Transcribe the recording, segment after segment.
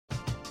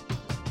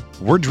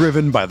We're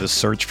driven by the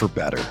search for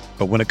better.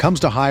 But when it comes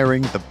to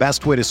hiring, the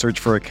best way to search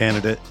for a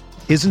candidate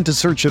isn't to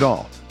search at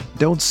all.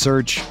 Don't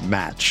search,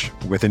 match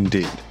with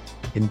Indeed.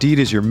 Indeed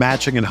is your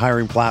matching and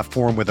hiring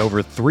platform with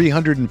over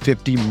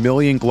 350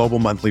 million global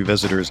monthly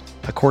visitors,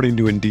 according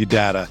to Indeed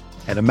data,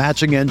 and a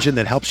matching engine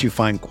that helps you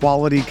find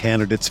quality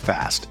candidates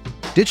fast.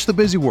 Ditch the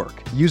busy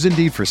work. Use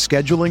Indeed for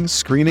scheduling,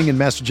 screening, and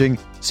messaging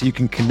so you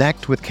can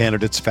connect with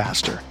candidates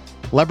faster.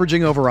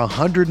 Leveraging over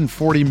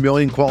 140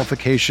 million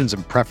qualifications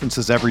and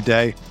preferences every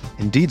day,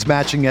 Indeed's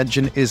matching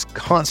engine is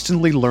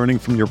constantly learning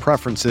from your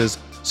preferences,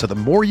 so the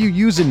more you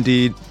use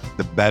Indeed,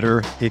 the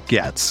better it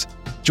gets.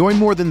 Join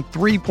more than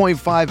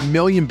 3.5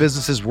 million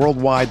businesses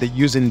worldwide that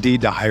use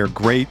Indeed to hire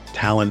great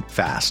talent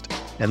fast.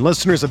 And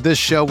listeners of this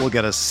show will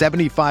get a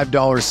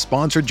 $75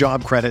 sponsored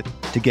job credit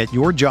to get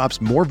your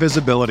jobs more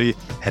visibility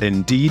at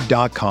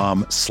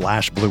Indeed.com/Blue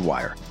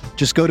Wire.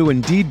 Just go to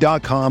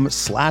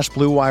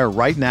Indeed.com/Blue Wire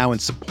right now and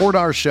support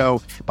our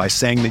show by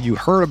saying that you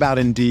heard about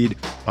Indeed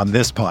on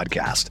this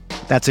podcast.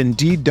 That's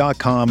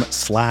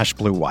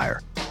Indeed.com/Blue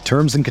Wire.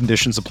 Terms and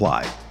conditions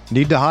apply.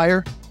 Need to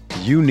hire?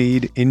 You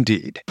need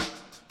Indeed.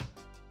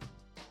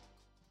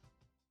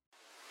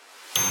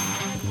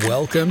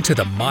 Welcome to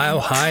the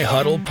Mile High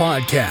Huddle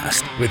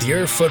podcast with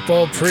your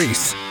football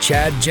priests,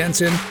 Chad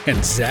Jensen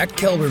and Zach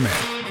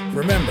Kelberman.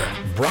 Remember,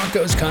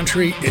 Broncos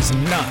country is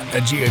not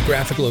a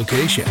geographic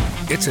location.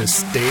 It's a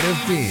state of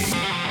being.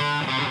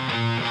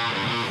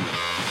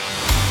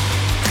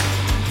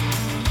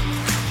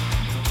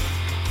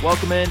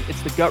 Welcome in.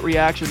 It's the Gut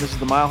Reaction. This is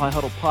the Mile High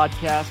Huddle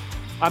podcast.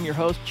 I'm your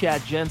host,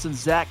 Chad Jensen.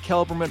 Zach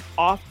Kelberman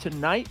off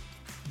tonight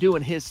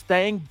doing his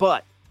thing,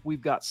 but we've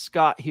got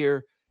Scott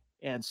here.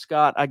 And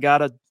Scott, I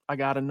gotta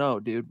know,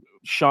 dude.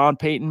 Sean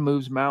Payton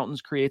moves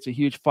mountains, creates a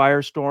huge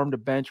firestorm to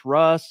bench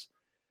Russ.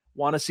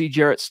 Want to see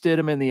Jarrett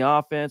Stidham in the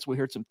offense. We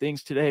heard some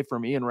things today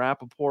from Ian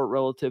Rappaport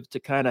relative to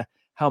kind of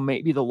how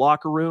maybe the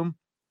locker room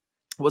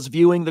was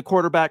viewing the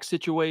quarterback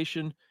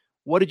situation.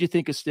 What did you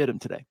think of Stidham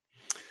today?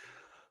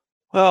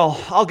 Well,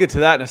 I'll get to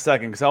that in a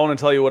second because I want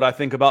to tell you what I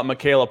think about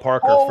Michaela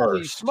Parker Holy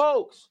first.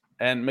 Smokes!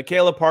 And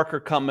Michaela Parker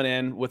coming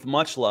in with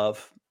much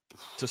love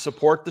to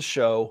support the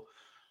show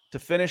to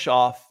finish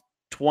off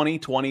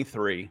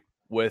 2023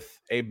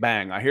 with a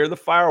bang. I hear the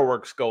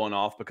fireworks going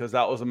off because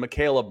that was a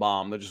Michaela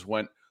bomb that just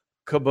went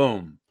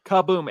kaboom.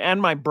 Kaboom.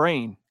 And my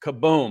brain.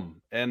 Kaboom.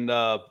 And,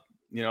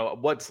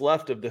 what's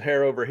left of the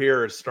hair over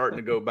here is starting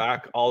to go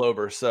back all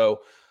over.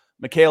 So,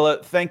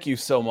 Michaela, thank you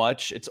so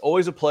much. It's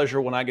always a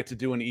pleasure when I get to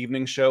do an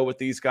evening show with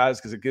these guys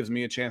because it gives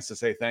me a chance to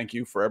say thank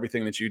you for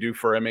everything that you do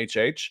for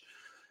MHH.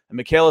 And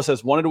Michaela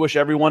says, wanted to wish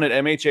everyone at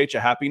MHH a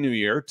happy new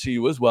year, to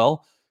you as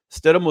well.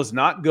 Stidham was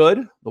not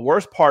good. The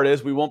worst part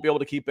is we won't be able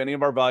to keep any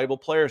of our valuable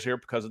players here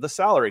because of the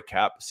salary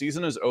cap.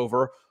 Season is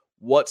over.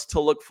 What's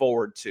to look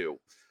forward to?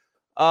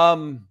 I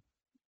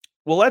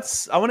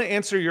want to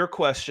answer your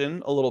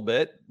question a little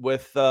bit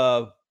with,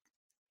 and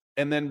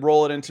then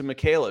roll it into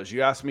Michaela's.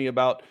 You asked me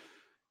about,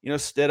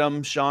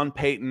 Stidham, Sean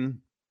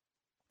Payton.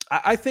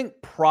 I think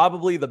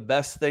probably the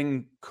best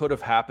thing could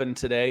have happened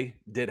today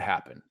did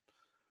happen,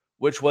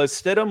 which was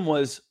Stidham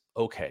was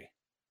okay.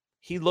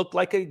 He looked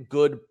like a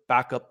good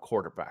backup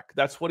quarterback.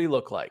 That's what he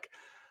looked like.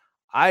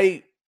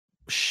 I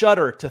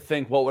shudder to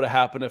think what would have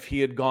happened if he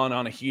had gone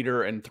on a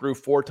heater and threw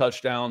 4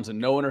 touchdowns and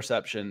no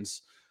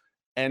interceptions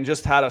and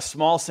just had a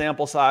small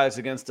sample size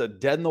against a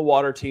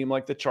dead-in-the-water team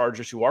like the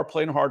Chargers, who are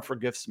playing hard for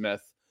Gift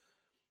Smith.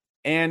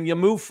 And you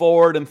move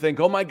forward and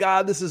think, oh, my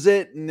God, this is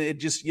it. And it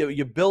just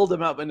you build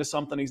him up into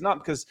something he's not,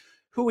 because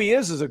who he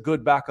is a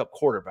good backup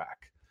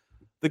quarterback.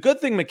 The good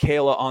thing,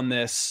 Michaela, on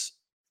this,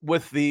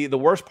 with the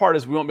worst part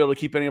is we won't be able to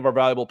keep any of our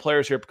valuable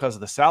players here because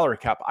of the salary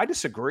cap. I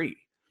disagree.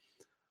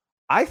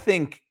 I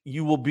think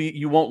you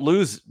won't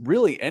lose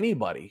really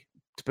anybody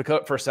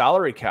for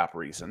salary cap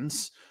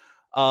reasons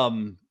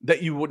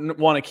that you wouldn't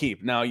want to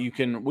keep. Now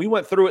we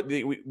went through it.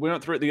 We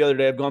went through it the other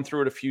day. I've gone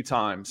through it a few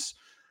times,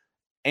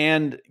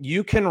 and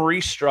you can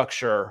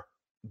restructure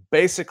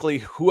basically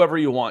whoever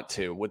you want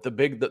to with the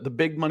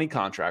big money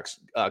contracts.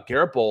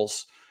 Garrett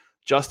Bowles,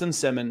 Justin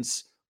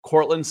Simmons,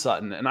 Cortland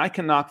Sutton, and I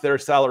can knock their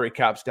salary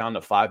caps down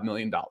to $5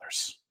 million.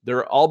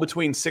 They're all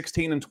between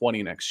 16 and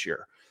 20 next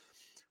year.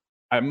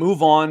 I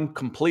move on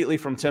completely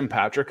from Tim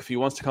Patrick. If he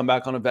wants to come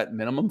back on a vet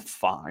minimum,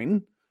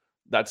 fine.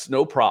 That's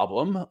no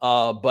problem.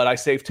 But I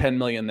saved $10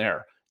 million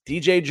there.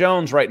 DJ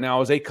Jones right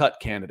now is a cut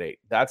candidate.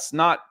 That's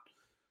not,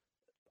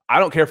 I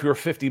don't care if you were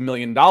 $50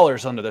 million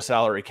under the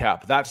salary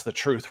cap. That's the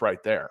truth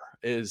right there,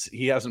 is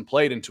he hasn't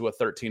played into a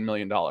 $13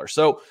 million.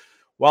 So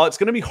while it's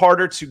going to be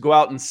harder to go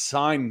out and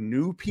sign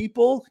new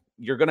people,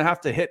 you're going to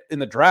have to hit in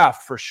the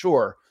draft for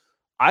sure.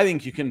 I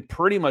think you can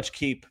pretty much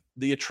keep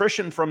the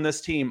attrition from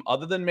this team,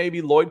 other than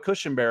maybe Lloyd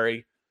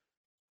Cushenberry,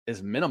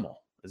 is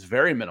minimal. It's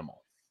very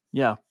minimal.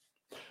 Yeah.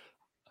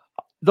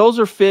 Those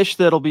are fish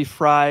that'll be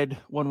fried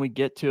when we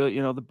get to it.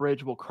 The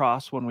bridge will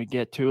cross when we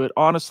get to it.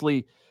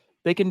 Honestly,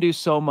 they can do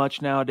so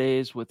much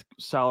nowadays with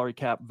salary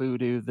cap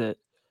voodoo that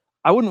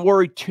I wouldn't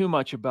worry too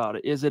much about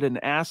it. Is it an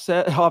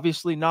asset?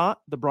 Obviously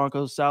not, the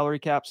Broncos salary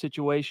cap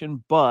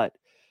situation, but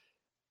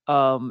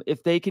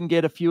If they can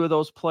get a few of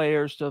those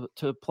players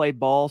to play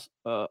ball,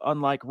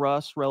 unlike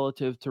Russ,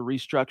 relative to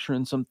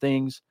restructuring some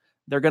things,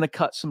 they're going to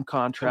cut some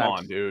contracts. Come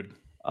on, dude.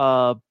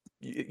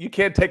 You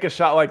can't take a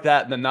shot like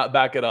that and then not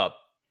back it up.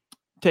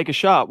 Take a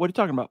shot. What are you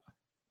talking about?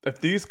 If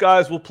these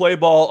guys will play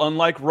ball,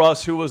 unlike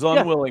Russ, who was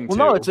unwilling to.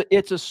 No,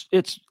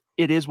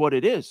 it is what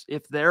it is.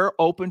 If they're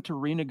open to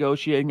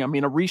renegotiating, I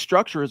mean, a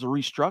restructure is a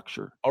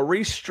restructure. A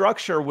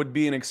restructure would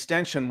be an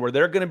extension where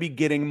they're going to be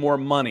getting more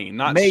money,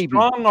 not Maybe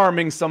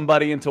strong-arming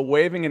somebody into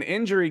waiving an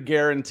injury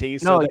guarantee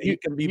so that he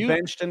can be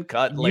benched and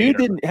cut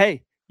later.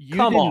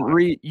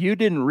 You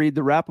didn't read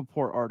the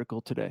Rappaport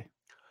article today.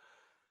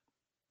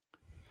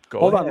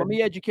 Hold on, let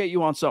me educate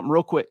you on something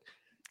real quick.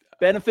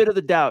 Benefit of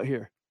the doubt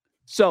here.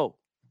 So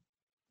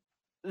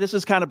this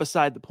is kind of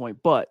beside the point,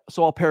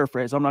 so I'll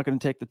paraphrase. I'm not going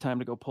to take the time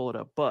to go pull it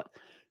up, but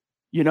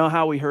you know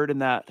how we heard in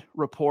that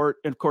report,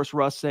 and of course,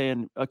 Russ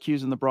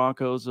accusing the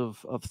Broncos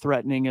of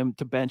threatening him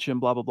to bench him,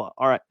 blah, blah, blah.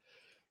 All right.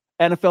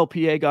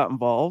 NFLPA got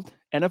involved.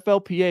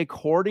 NFLPA,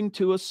 according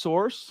to a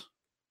source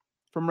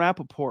from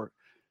Rappaport,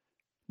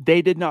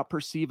 they did not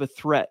perceive a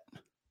threat.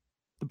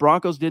 The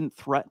Broncos didn't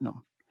threaten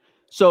them.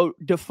 So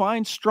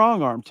define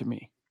strong arm to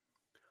me.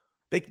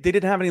 They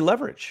didn't have any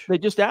leverage. They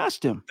just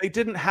asked him. They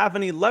didn't have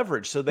any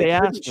leverage, so they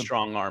couldn't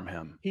strong arm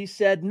him. He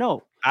said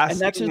no. And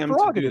that's his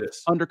prerogative.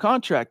 Under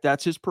contract,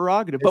 that's his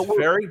prerogative. It's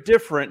very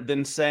different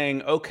than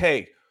saying,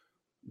 okay,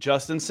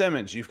 Justin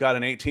Simmons, you've got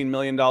an $18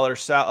 million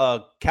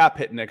cap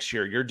hit next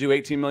year. You're due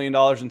 $18 million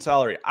in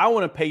salary. I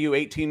want to pay you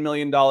 $18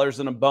 million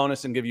in a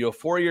bonus and give you a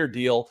 4-year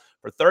deal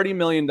for $30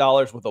 million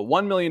with a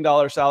 $1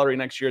 million salary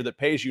next year that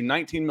pays you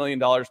 $19 million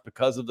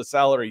because of the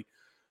salary.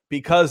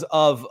 Because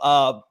of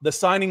the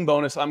signing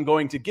bonus I'm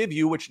going to give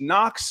you, which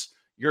knocks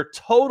your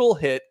total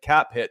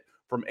cap hit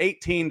from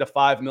 $18 to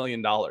 $5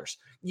 million.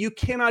 You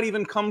cannot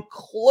even come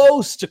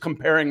close to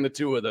comparing the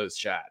two of those,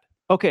 Chad.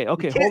 Okay,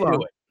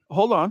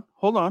 hold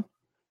on.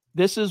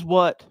 This is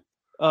what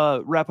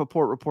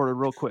Rappaport reported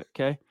real quick,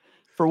 okay?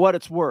 For what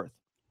it's worth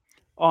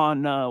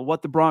on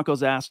what the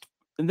Broncos asked.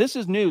 And this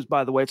is news,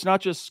 by the way. It's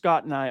not just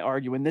Scott and I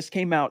arguing. This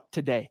came out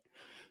today.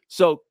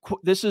 So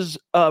this is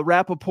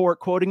Rappaport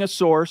quoting a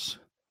source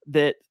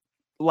that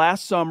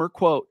last summer,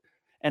 quote,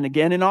 and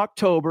again in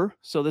October,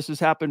 so this has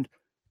happened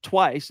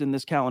twice in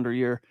this calendar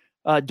year,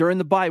 during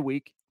the bye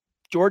week,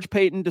 George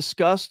Paton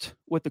discussed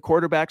with the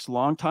quarterback's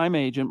longtime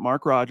agent,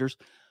 Mark Rodgers,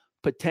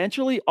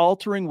 potentially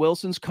altering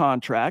Wilson's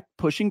contract,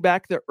 pushing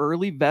back the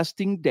early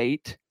vesting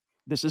date.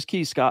 This is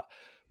key, Scott.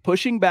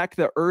 Pushing back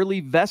the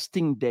early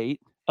vesting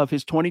date of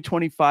his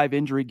 2025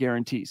 injury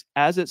guarantees.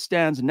 As it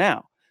stands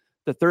now,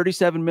 the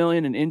 $37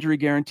 million in injury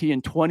guarantee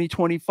in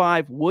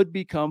 2025 would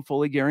become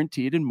fully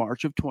guaranteed in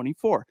March of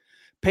 24.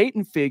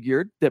 Peyton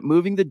figured that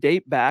moving the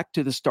date back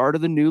to the start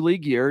of the new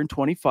league year in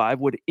 25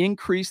 would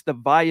increase the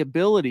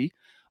viability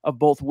of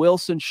both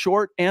Wilson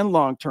short and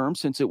long term,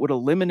 since it would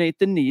eliminate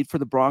the need for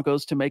the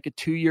Broncos to make a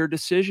 2-year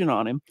decision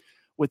on him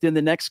within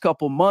the next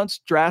couple months,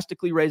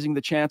 drastically raising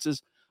the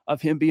chances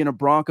of him being a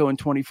Bronco in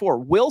 24.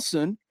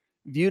 Wilson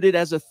viewed it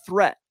as a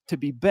threat to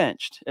be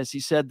benched, as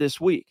he said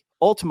this week.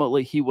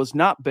 Ultimately, he was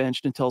not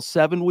benched until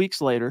 7 weeks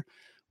later,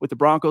 with the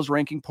Broncos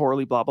ranking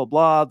poorly, blah, blah,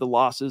 blah, the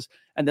losses.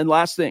 And then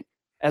last thing,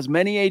 as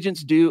many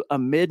agents do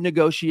amid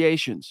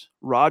negotiations,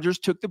 Rodgers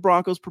took the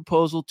Broncos'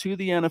 proposal to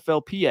the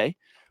NFLPA,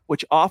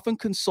 which often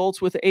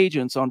consults with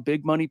agents on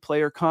big money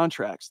player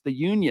contracts. The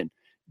union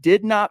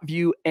did not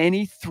view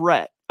any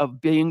threat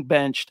of being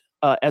benched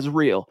as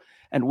real,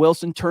 and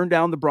Wilson turned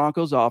down the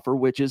Broncos' offer,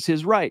 which is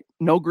his right.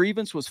 No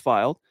grievance was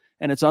filed,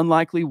 and it's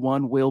unlikely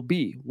one will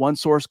be. One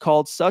source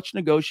called such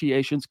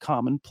negotiations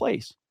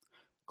commonplace,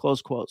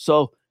 close quote.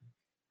 So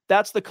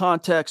that's the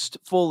context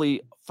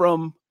fully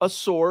from a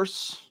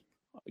source.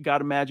 I got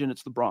to imagine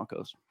it's the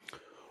Broncos.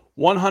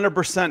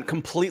 100%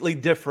 completely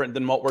different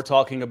than what we're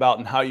talking about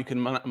and how you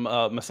can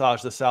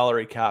massage the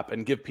salary cap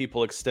and give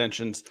people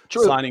extensions,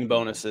 signing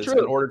bonuses in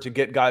order to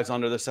get guys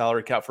under the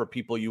salary cap for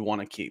people you want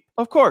to keep.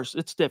 Of course,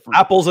 it's different.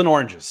 Apples and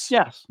oranges.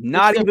 Yes.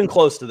 Not even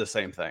close to the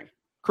same thing.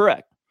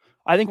 Correct.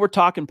 I think we're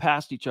talking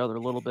past each other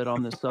a little bit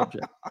on this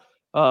subject.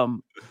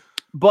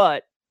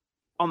 But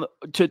on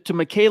to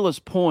Michaela's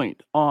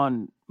point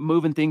on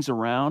moving things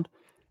around,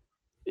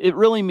 it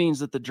really means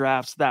that the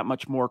draft's that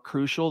much more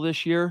crucial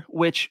this year,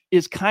 which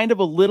is kind of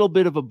a little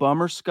bit of a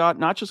bummer, Scott,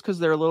 not just because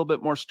they're a little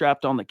bit more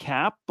strapped on the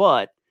cap,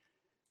 but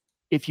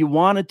if you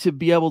wanted to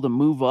be able to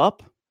move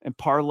up and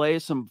parlay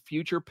some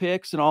future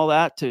picks and all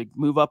that to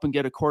move up and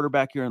get a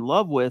quarterback you're in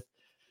love with,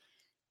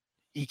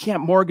 you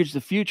can't mortgage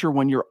the future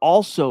when you're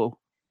also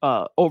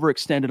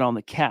overextended on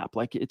the cap.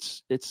 Like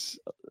it's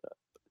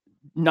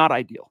not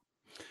ideal.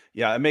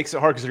 Yeah, it makes it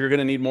hard because you're going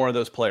to need more of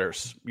those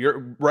players.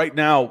 You're right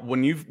now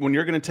when you're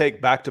going to take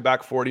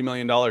back-to-back $40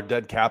 million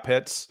dead cap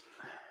hits,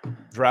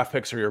 draft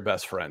picks are your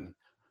best friend.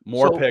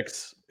 More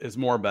picks is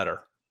more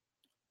better.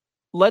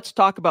 Let's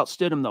talk about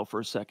Stidham though for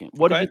a second.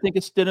 What did you think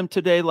of Stidham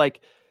today?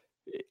 Like,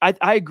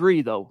 I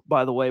agree though,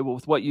 by the way,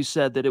 with what you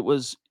said, that it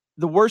was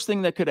the worst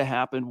thing that could have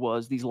happened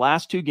was these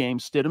last two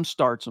games, Stidham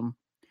starts them.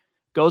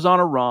 goes on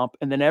a romp,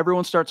 and then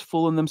everyone starts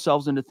fooling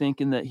themselves into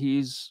thinking that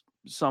he's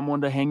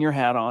someone to hang your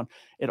hat on.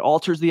 It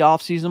alters the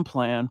offseason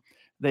plan.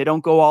 They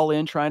don't go all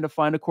in trying to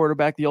find a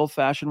quarterback the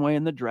old-fashioned way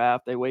in the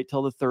draft. They wait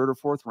till the 3rd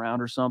or 4th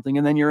round or something,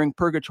 and then you're in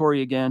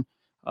purgatory again,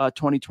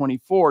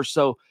 2024.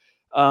 So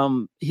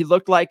he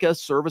looked like a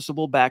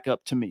serviceable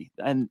backup to me.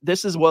 And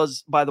this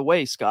was, by the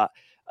way, Scott,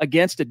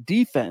 against a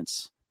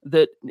defense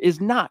that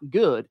is not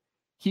good.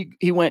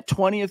 He went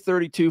 20 of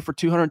 32 for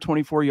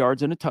 224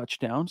 yards and a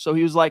touchdown. So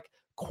he was like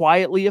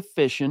quietly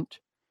efficient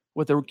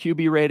with a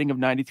QB rating of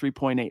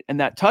 93.8. And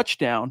that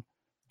touchdown,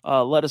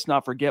 let us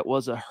not forget,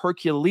 was a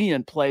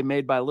Herculean play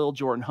made by Lil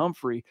Jordan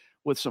Humphrey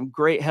with some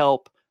great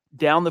help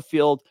down the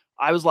field.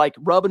 I was like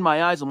rubbing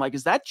my eyes. I'm like,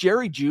 is that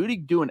Jerry Jeudy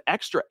doing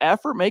extra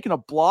effort, making a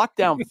block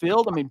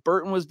downfield? I mean,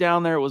 Burton was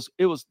down there.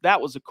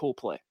 That was a cool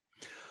play.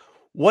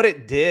 What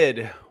it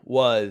did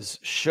was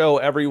show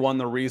everyone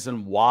the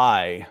reason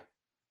why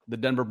the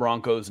Denver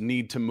Broncos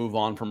need to move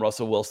on from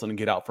Russell Wilson and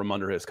get out from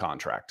under his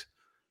contract.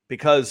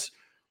 Because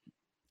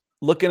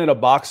looking at a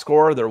box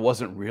score, there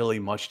wasn't really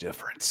much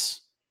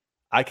difference.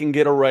 I can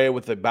get away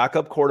with a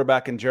backup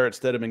quarterback in Jarrett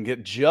Stidham and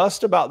get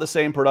just about the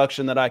same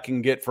production that I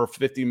can get for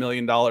 $50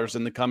 million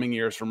in the coming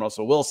years from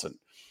Russell Wilson.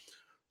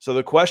 So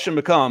the question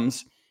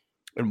becomes,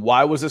 and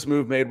why was this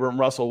move made from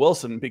Russell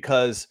Wilson?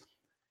 Because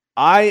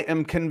I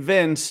am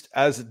convinced,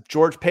 as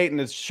Sean Payton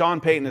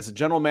is the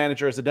general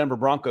manager as the Denver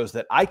Broncos,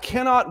 that I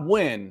cannot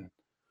win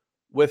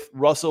with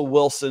Russell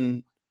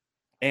Wilson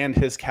and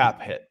his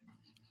cap hit.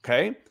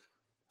 Okay?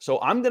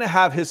 So I'm going to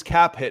have his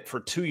cap hit for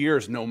 2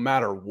 years no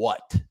matter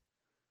what.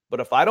 But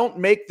if I don't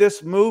make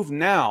this move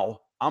now,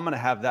 I'm going to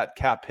have that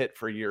cap hit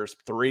for years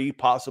 3,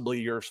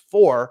 possibly years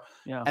 4.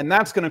 Yeah. And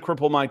that's going to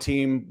cripple my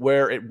team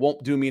where it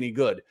won't do me any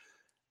good.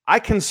 I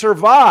can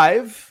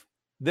survive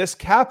this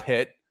cap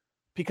hit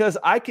because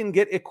I can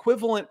get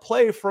equivalent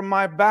play from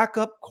my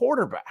backup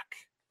quarterback.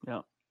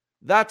 Yeah.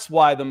 That's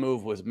why the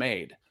move was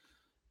made.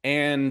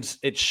 And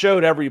it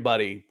showed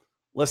everybody,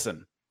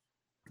 listen,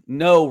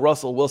 no,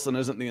 Russell Wilson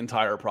isn't the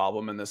entire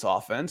problem in this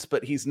offense,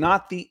 but he's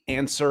not the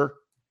answer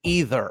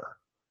either.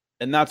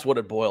 And that's what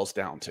it boils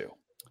down to.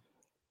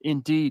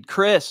 Indeed.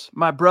 Chris,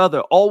 my brother,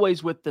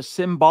 always with the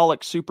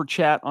symbolic super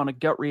chat on a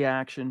gut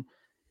reaction.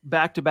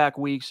 Back-to-back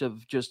weeks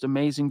of just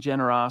amazing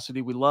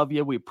generosity. We love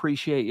you. We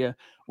appreciate you.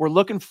 We're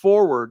looking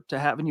forward to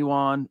having you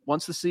on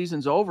once the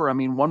season's over. I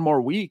mean, one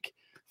more week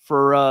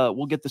for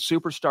we'll get the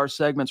superstar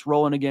segments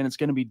rolling again. It's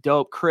going to be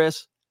dope.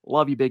 Chris,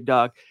 love you, big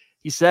dog.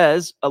 He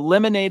says,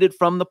 eliminated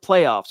from the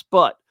playoffs,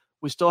 but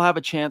we still have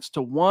a chance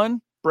to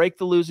 1, break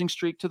the losing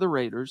streak to the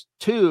Raiders.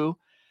 2,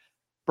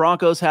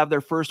 Broncos have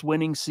their first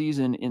winning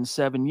season in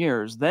 7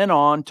 years. Then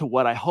on to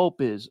what I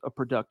hope is a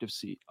productive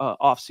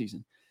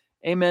offseason.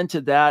 Amen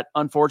to that.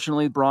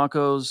 Unfortunately,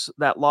 Broncos,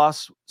 that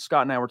loss,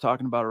 Scott and I were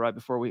talking about it right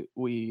before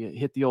we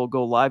hit the old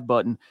go live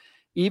button.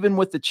 Even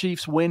with the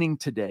Chiefs winning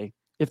today,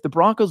 if the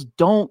Broncos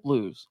don't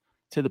lose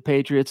to the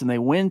Patriots and they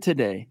win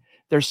today,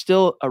 there's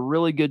still a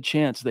really good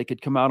chance they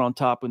could come out on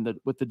top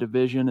with the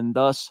division, and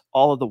thus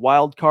all of the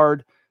wild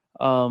card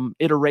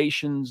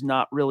iterations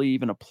not really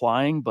even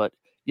applying. But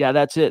yeah,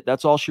 that's it.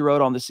 That's all she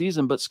wrote on the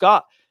season. But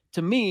Scott,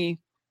 to me,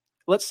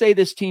 let's say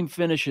this team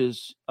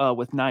finishes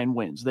with 9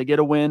 wins. They get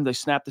a win. They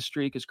snap the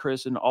streak, as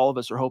Chris and all of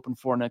us are hoping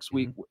for next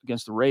week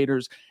against the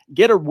Raiders.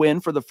 Get a win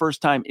for the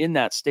first time in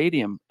that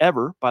stadium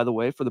ever, by the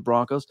way, for the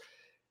Broncos.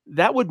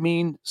 That would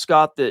mean,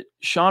 Scott, that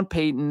Sean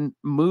Payton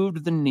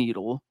moved the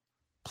needle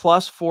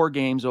plus 4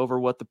 games over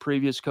what the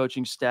previous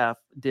coaching staff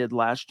did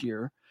last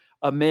year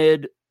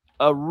amid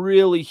a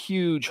really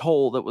huge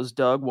hole that was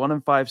dug,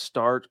 1-5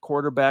 start,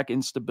 quarterback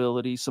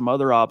instability, some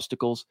other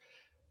obstacles.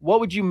 What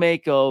would you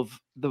make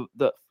of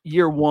the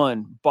year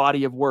 1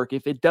 body of work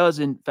if it does,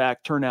 in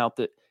fact, turn out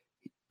that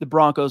the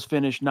Broncos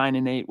finish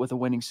 9-8 with a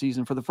winning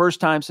season for the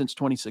first time since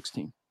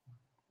 2016?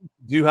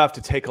 You have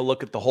to take a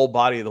look at the whole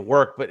body of the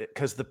work, but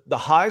because the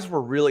highs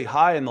were really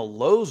high and the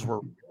lows were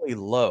really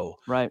low.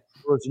 Right.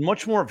 There was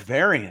much more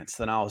variance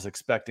than I was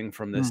expecting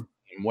from this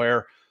team,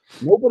 where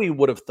nobody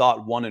would have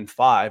thought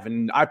 1-5.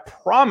 And I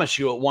promise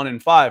you, at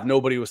 1-5,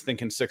 nobody was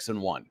thinking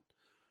 6-1.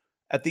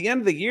 At the end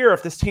of the year,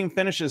 if this team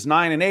finishes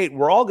 9-8,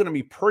 we're all going to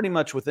be pretty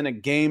much within a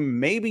game,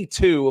 maybe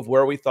 2, of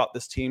where we thought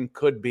this team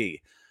could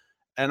be.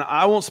 And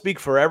I won't speak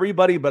for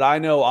everybody, but I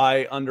know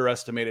I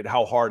underestimated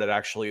how hard it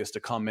actually is to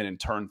come in and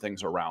turn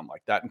things around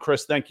like that. And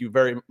Chris, thank you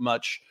very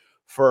much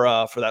for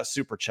that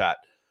super chat.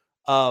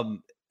 I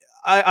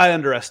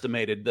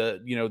underestimated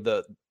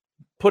the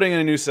putting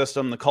in a new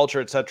system, the culture,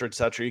 et cetera, et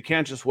cetera. You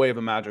can't just wave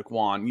a magic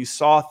wand. You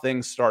saw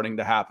things starting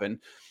to happen,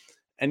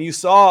 and you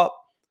saw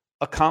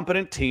a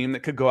competent team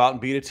that could go out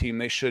and beat a team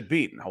they should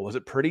beat. Now, was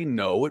it pretty?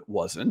 No, it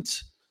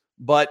wasn't.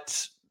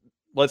 But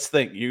let's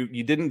think.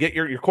 You didn't get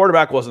your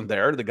quarterback wasn't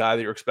there, the guy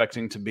that you're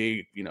expecting to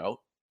be,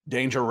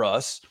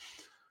 dangerous.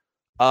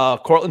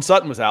 Cortland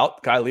Sutton was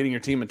out, guy leading your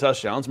team in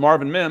touchdowns.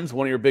 Marvin Mims,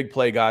 one of your big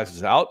play guys,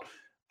 is out.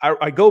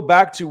 I go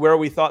back to where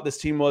we thought this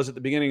team was at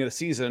the beginning of the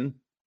season,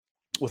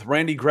 with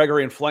Randy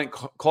Gregory and Frank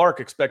Clark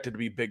expected to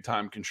be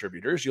big-time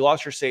contributors. You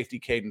lost your safety,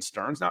 Caden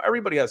Stearns. Now,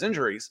 everybody has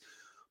injuries,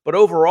 But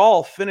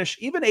overall, finish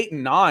even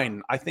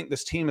 8-9. I think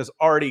this team is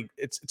already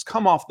it's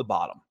come off the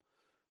bottom.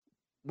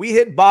 We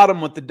hit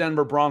bottom with the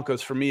Denver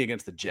Broncos for me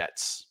against the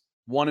Jets,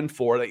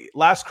 1-4.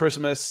 Last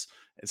Christmas,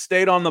 it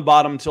stayed on the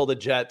bottom until the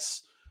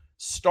Jets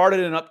started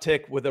an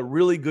uptick with a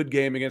really good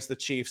game against the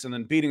Chiefs, and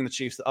then beating the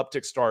Chiefs, the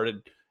uptick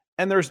started.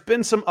 And there's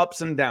been some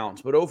ups and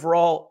downs, but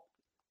overall,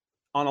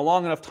 on a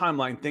long enough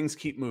timeline, things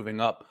keep moving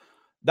up.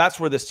 That's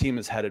where this team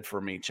is headed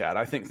for me, Chad.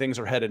 I think things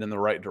are headed in the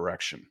right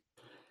direction.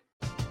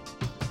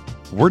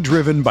 We're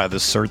driven by the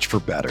search for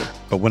better.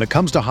 But when it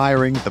comes to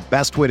hiring, the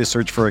best way to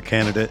search for a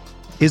candidate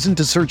isn't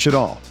to search at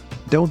all.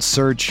 Don't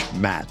search,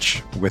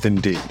 match with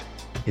Indeed.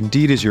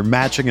 Indeed is your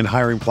matching and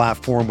hiring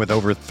platform with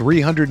over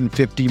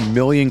 350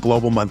 million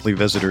global monthly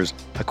visitors,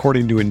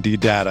 according to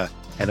Indeed data,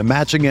 and a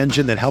matching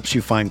engine that helps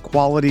you find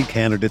quality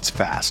candidates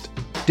fast.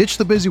 Ditch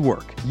the busy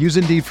work. Use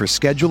Indeed for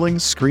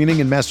scheduling,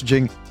 screening, and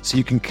messaging so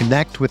you can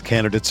connect with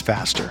candidates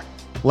faster.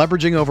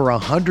 Leveraging over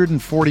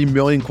 140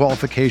 million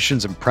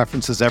qualifications and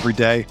preferences every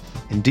day,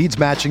 Indeed's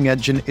matching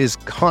engine is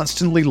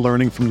constantly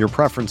learning from your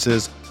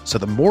preferences, so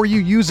the more you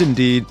use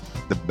Indeed,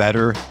 the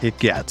better it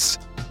gets.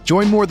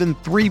 Join more than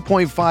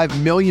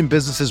 3.5 million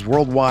businesses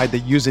worldwide that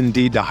use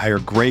Indeed to hire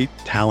great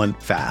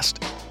talent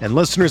fast. And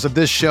listeners of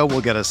this show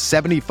will get a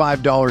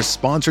 $75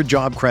 sponsored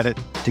job credit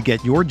to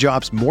get your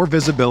jobs more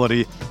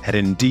visibility at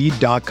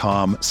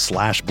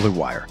Indeed.com/Blue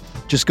Wire.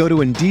 Just go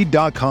to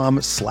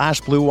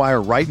Indeed.com/Blue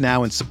Wire right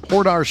now and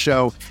support our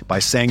show by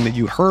saying that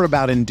you heard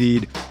about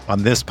Indeed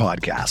on this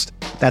podcast.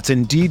 That's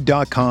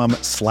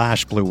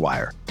Indeed.com/Blue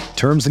Wire.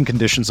 Terms and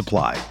conditions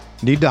apply.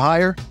 Need to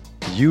hire?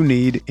 You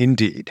need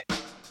Indeed.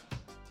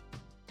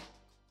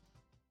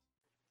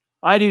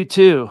 I do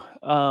too.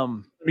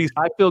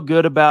 I feel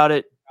good about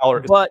it,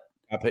 but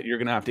that you're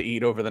going to have to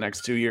eat over the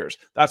next 2 years.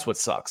 That's what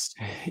sucks.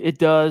 It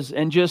does.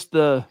 And just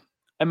to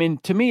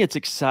me, it's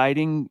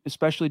exciting,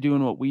 especially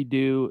doing what we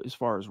do as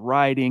far as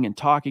writing and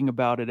talking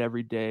about it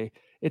every day.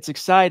 It's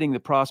exciting, the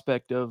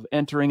prospect of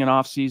entering an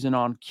offseason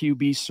on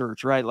QB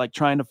search, right? Like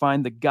trying to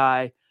find the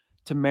guy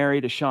to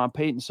marry to Sean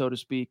Payton, so to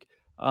speak.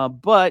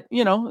 But,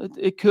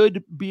 it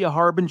could be a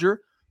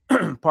harbinger,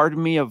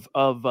 pardon me, of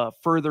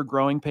further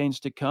growing pains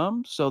to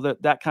come. So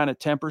that kind of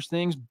tempers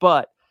things.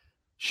 But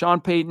Sean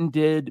Payton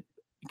did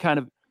kind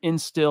of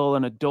instill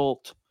an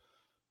adult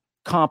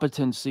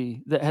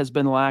competency that has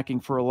been lacking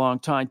for a long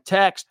time.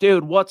 Text,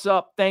 dude, what's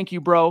up? Thank you,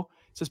 bro.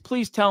 Says,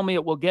 please tell me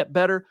it will get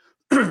better.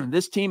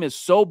 This team is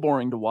so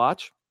boring to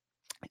watch.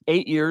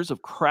 8 years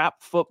of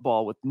crap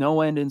football with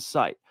no end in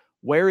sight.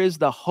 Where is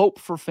the hope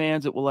for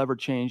fans it will ever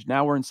change?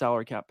 Now we're in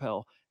salary cap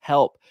hell.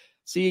 Help.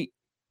 See,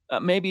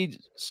 maybe,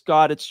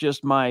 Scott, it's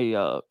just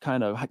my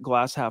kind of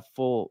glass half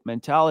full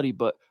mentality,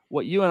 but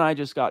what you and I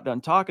just got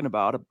done talking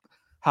about,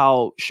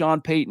 how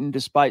Sean Payton,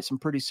 despite some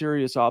pretty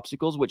serious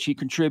obstacles, which he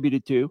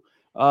contributed to,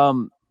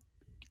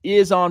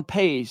 is on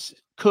pace,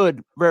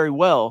 could very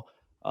well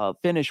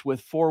finish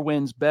with 4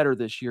 wins better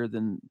this year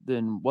than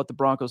what the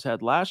Broncos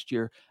had last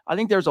year. I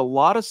think there's a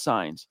lot of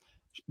signs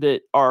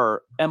that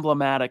are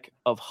emblematic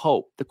of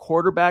hope. The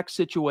quarterback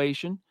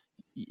situation,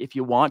 if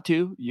you want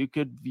to, you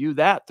could view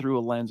that through a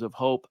lens of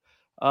hope.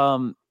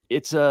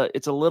 It's a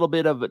little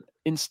bit of an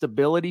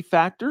instability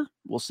factor.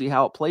 We'll see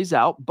how it plays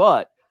out,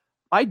 but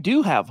I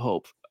do have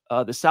hope.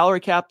 The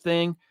salary cap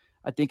thing,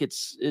 I think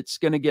it's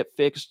going to get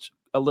fixed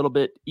a little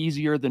bit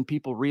easier than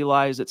people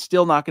realize. It's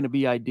still not going to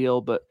be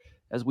ideal, but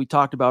as we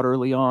talked about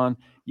early on,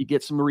 you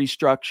get some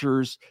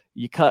restructures,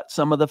 you cut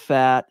some of the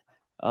fat,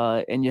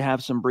 and you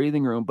have some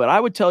breathing room. But I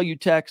would tell you,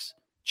 Tex,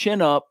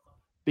 chin up,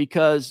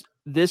 because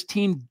this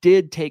team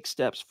did take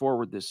steps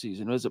forward this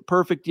season. Is it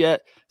perfect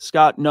yet?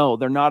 Scott, no,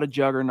 they're not a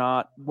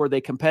juggernaut. Were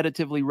they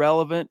competitively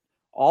relevant?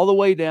 All the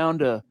way down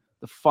to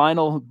the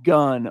final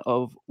gun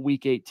of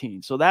week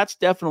 18. So that's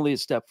definitely a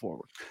step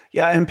forward.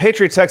 Yeah. And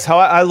Patriots X, how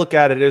I look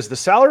at it is the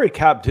salary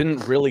cap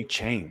didn't really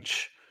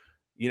change.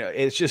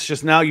 It's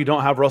just now you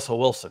don't have Russell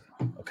Wilson.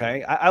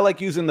 Okay. I like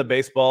using the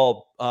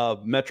baseball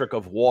metric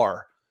of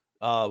WAR,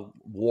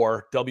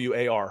 WAR,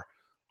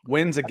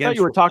 wins against. I thought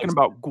you were talking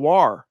about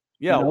GWAR.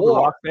 Yeah.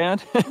 WAR. Rock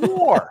band.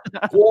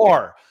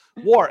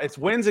 WAR. It's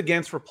wins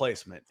against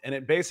replacement. And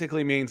it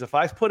basically means if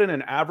I put in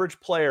an average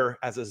player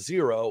as a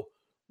 0,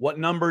 what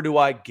number do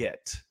I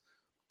get?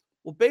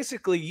 Well,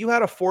 basically, you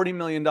had a $40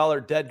 million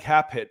dead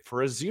cap hit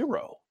for a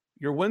 0.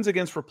 Your wins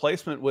against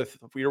replacement with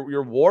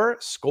your WAR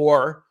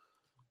score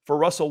for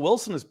Russell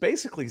Wilson is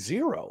basically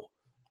 0.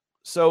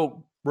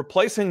 So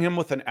replacing him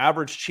with an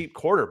average cheap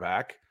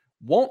quarterback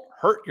won't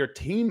hurt your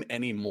team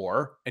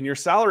anymore, and your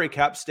salary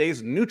cap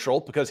stays neutral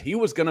because he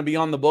was going to be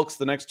on the books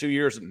the next 2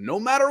 years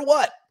no matter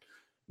what.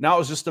 Now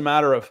it's just a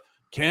matter of,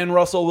 can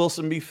Russell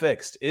Wilson be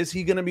fixed? Is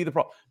he going to be the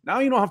problem? Now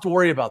you don't have to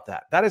worry about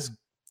that. That is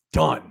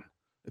done.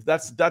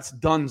 That's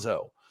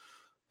donezo.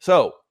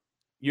 So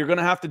you're going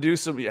to have to do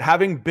some.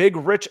 Having big,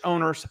 rich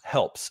owners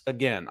helps.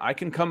 Again, I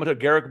can come to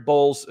Garrett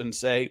Bowles and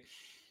say,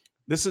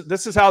 this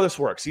is how this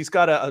works. He's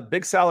got a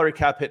big salary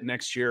cap hit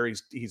next year.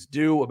 He's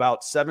due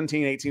about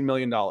 $17-18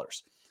 million.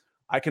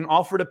 I can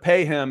offer to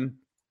pay him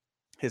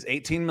his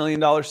 $18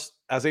 million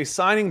as a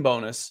signing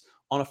bonus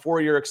on a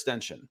 4-year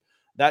extension.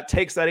 That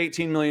takes that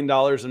 $18 million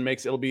and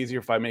makes it'll be easier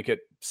if I make it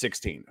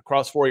 16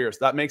 across 4 years.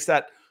 That makes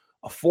that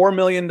a $4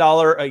 million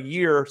a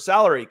year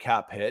salary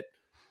cap hit.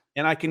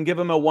 And I can give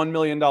him a $1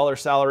 million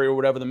salary or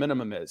whatever the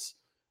minimum is.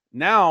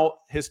 Now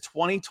his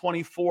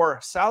 2024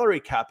 salary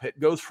cap hit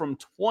goes from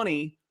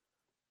 20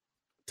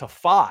 to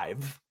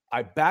 5.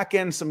 I back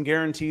end some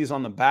guarantees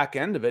on the back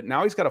end of it.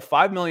 Now he's got a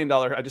 $5 million,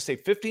 I just say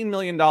 $15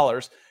 million,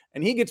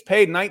 and he gets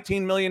paid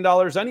 $19 million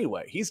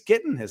anyway. He's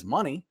getting his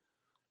money.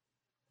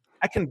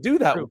 I can do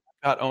that. We've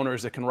got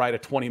owners that can write a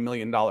 $20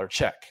 million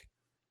check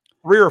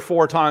 3 or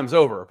 4 times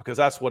over because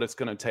that's what it's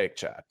going to take,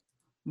 Chad.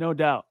 No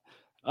doubt.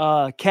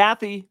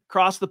 Kathy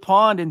across the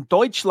pond in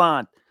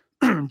Deutschland,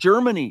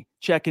 Germany,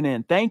 checking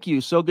in. Thank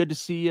you. So good to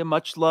see you.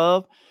 Much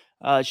love.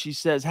 She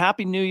says,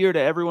 Happy New Year to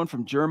everyone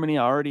from Germany.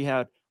 I already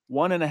had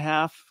one and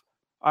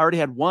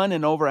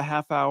over a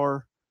half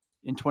hour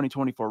in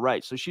 2024.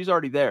 Right. So she's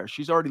already there.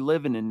 She's already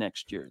living in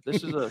next year.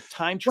 This is a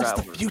time travel.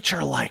 What's the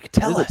future like?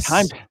 Tell us.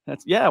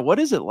 What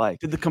is it like?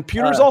 Did the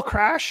computers all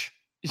crash?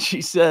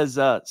 She says,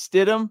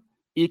 Stidham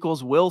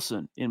equals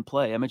Wilson in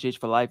play. MHH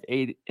for life,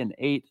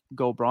 8-8.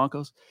 Go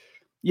Broncos.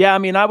 Yeah, I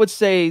mean, I would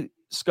say,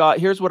 Scott,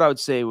 here's what I would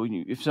say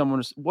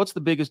what's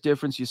the biggest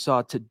difference you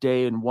saw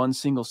today in one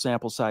single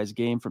sample size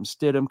game from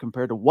Stidham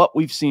compared to what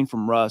we've seen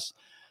from Russ?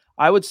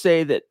 I would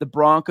say that the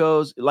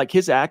Broncos, like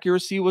his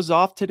accuracy was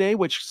off today,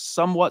 which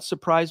somewhat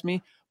surprised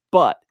me,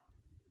 but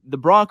the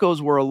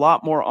Broncos were a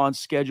lot more on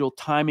schedule,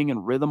 timing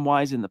and rhythm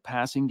wise in the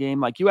passing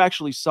game. Like you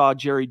actually saw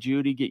Jerry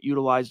Jeudy get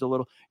utilized a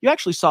little. You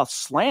actually saw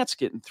slants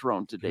getting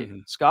thrown today,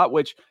 Scott,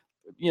 which,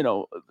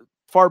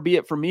 far be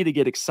it for me to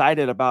get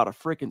excited about a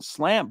freaking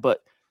slant, but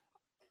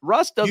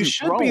Russ doesn't. You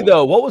should be,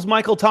 though. What was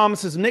Michael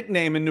Thomas's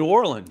nickname in New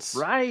Orleans?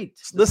 Right.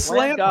 The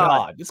slant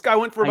god. This guy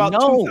went for about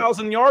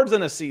 2,000 yards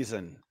in a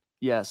season.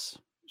 Yes.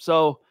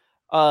 So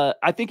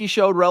I think he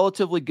showed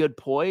relatively good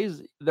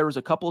poise. There was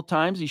a couple of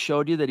times he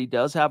showed you that he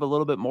does have a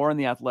little bit more in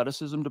the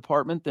athleticism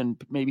department than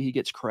maybe he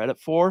gets credit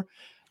for.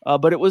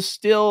 But it was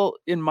still,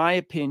 in my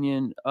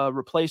opinion, a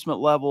replacement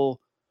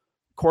level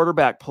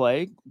quarterback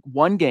play,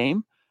 one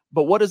game.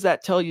 But what does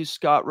that tell you,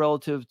 Scott,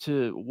 relative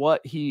to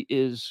what he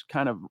is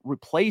kind of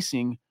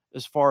replacing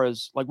as far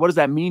as, like, what does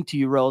that mean to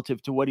you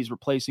relative to what he's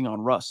replacing on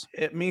Russ?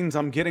 It means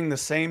I'm getting the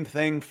same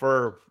thing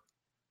for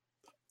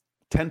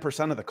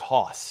 10% of the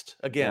cost.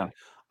 Again,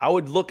 I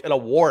would look at a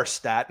WAR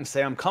stat and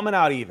say, I'm coming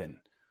out even.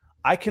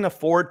 I can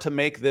afford to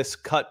make this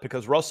cut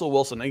because Russell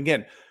Wilson,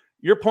 again,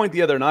 your point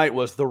the other night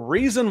was the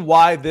reason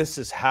why this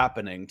is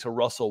happening to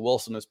Russell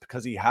Wilson is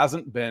because he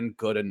hasn't been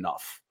good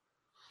enough.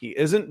 He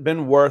hasn't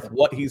been worth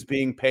what he's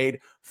being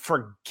paid.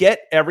 Forget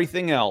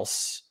everything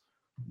else.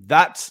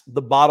 That's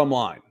the bottom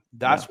line.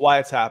 That's why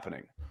it's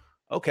happening.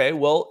 Okay,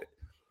 well,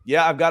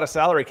 yeah, I've got a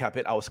salary cap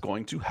hit. I was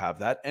going to have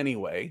that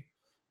anyway.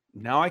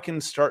 Now I can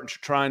start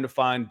trying to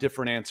find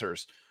different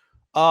answers.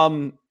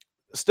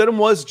 Stidham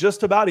was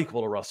just about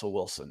equal to Russell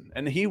Wilson,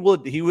 and he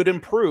would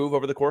improve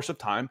over the course of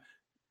time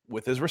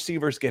with his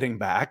receivers getting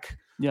back.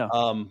 Yeah.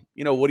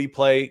 Would he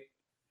play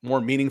more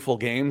meaningful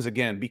games?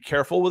 Again, be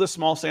careful with a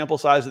small sample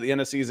size at the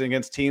end of the season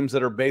against teams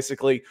that are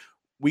basically,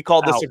 we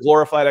called this a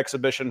glorified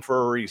exhibition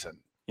for a reason.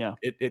 Yeah.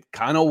 It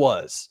kind of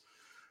was.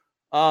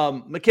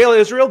 Michaela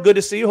Israel, good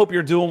to see you. Hope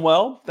you're doing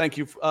well. Thank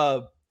you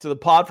to the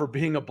pod for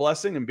being a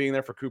blessing and being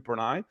there for Cooper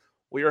and I.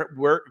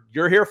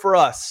 You're here for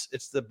us.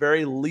 It's the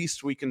very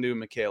least we can do,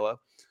 Michaela.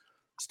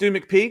 Stu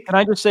McPeak. Can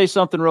I just say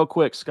something real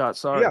quick, Scott?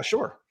 Sorry. Yeah,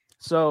 sure.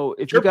 So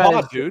if you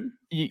guys, dude,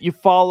 you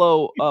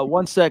follow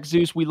One Sec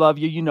Zeus, we love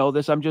you. You know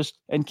this.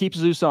 And keep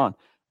Zeus on.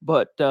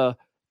 But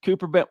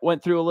Cooper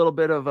went through a little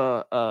bit of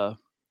a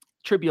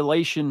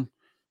tribulation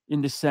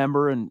in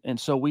December, and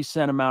so we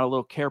sent him out a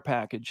little care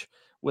package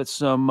with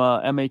some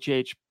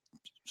MHH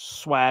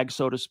swag,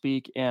 so to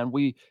speak. And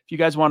if you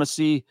guys want to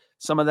see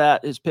some of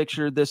that, his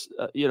picture, this,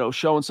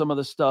 showing some of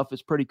the stuff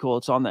is pretty cool.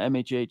 It's on the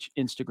MHH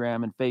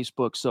Instagram and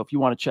Facebook. So if you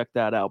want to check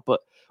that out,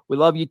 but we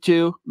love you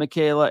too,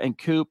 Michaela and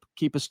Coop.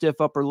 Keep a stiff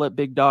upper lip,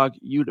 big dog.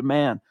 You the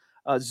man.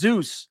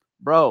 Zeus,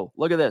 bro,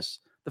 look at this.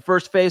 The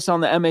first face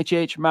on the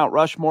MHH Mount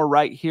Rushmore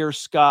right here.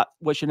 Scott,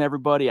 wishing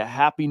everybody a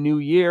happy new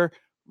year.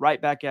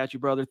 Right back at you,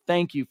 brother.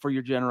 Thank you for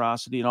your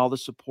generosity and all the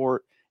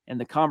support and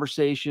the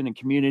conversation and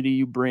community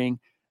you bring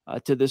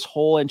to this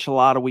whole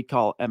enchilada we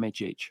call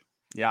MHH.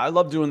 Yeah, I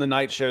love doing the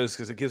night shows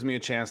because it gives me a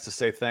chance to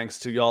say thanks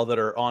to y'all that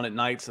are on at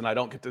nights and I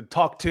don't get to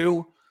talk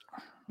to,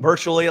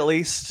 virtually at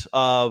least,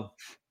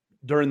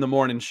 during the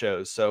morning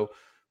shows. So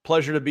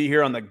pleasure to be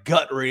here on the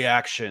Gut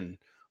Reaction.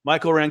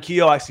 Michael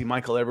Ranquillo, I see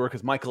Michael everywhere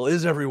because Michael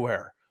is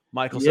everywhere.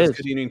 Michael says,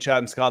 good evening, Chad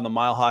and Scott on the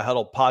Mile High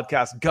Huddle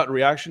podcast, Gut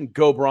Reaction,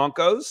 go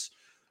Broncos.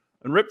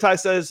 And Riptide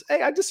says,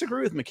 hey, I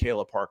disagree with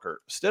Michaela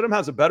Parker. Stidham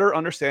has a better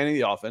understanding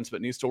of the offense,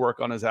 but needs to work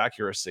on his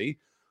accuracy.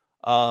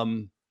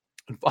 And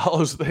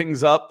follows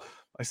things up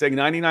by saying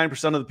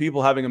 99% of the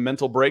people having a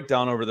mental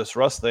breakdown over this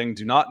Russ thing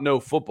do not know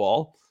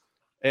football.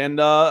 And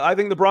I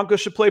think the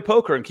Broncos should play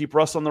poker and keep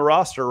Russ on the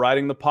roster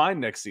riding the pine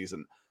next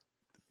season.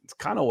 It's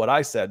kind of what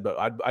I said, but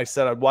I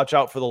said I'd watch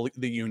out for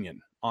the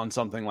union on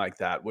something like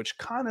that, which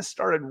kind of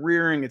started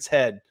rearing its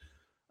head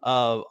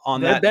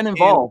on They've that. been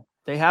involved.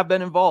 They have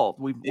been involved.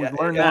 We've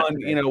learned that.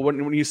 You know,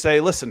 when you say,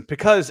 listen,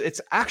 because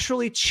it's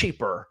actually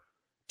cheaper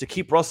to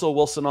keep Russell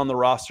Wilson on the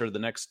roster the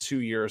next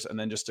 2 years and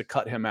then just to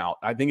cut him out.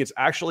 I think it's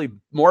actually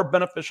more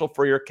beneficial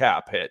for your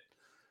cap hit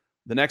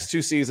the next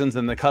 2 seasons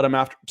than to cut him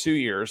after 2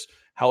 years.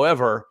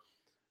 However,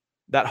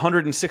 that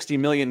 $160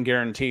 million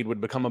guaranteed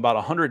would become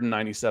about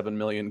 $197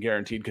 million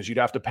guaranteed because you'd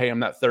have to pay him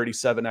that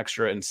 $37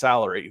 extra in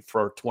salary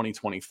for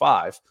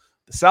 2025.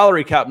 The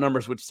salary cap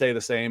numbers would stay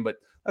the same, but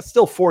that's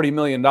still $40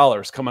 million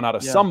coming out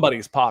of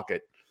somebody's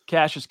pocket.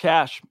 Cash is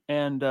cash.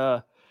 And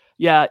I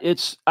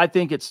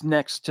think it's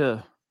next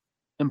to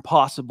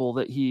impossible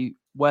that he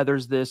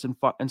weathers this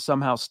and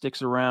somehow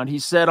sticks around. He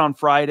said on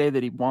Friday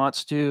that he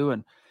wants to,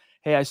 and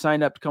hey, I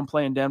signed up to come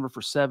play in Denver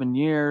for 7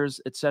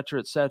 years, et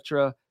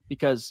cetera,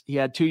 because he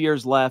had 2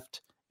 years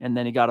left and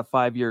then he got a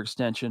 5-year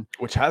extension.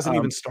 Which hasn't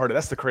even started.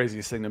 That's the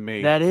craziest thing to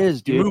me. That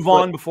is, dude. You move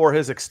on before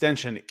his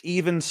extension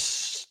even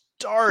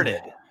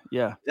started.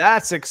 Yeah.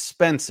 That's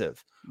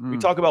expensive. We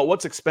talk about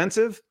what's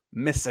expensive,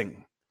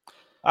 missing.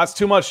 That's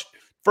too much.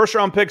 First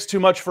round picks, too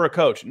much for a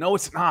coach. No,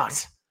 it's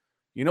not.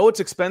 You know what's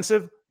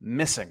expensive?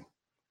 Missing.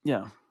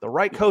 Yeah. The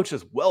right coach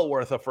is well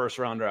worth a first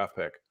round draft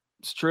pick.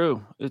 It's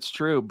true.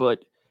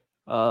 But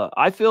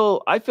I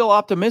feel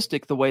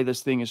optimistic the way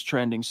this thing is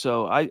trending.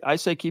 So I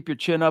say keep your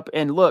chin up.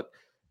 And look,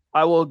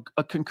 I will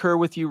concur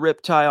with you,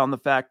 Riptide, on the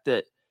fact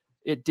that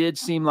it did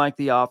seem like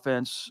the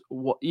offense,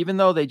 even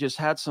though they just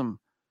had some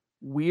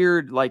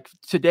weird, like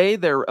today,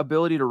 their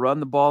ability to run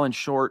the ball in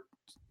short,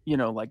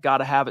 like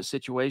gotta have it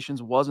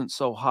situations wasn't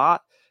so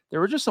hot. There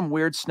were just some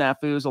weird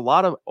snafus, a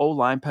lot of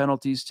O-line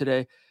penalties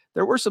today.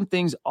 There were some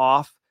things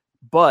off,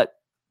 but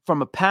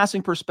from a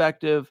passing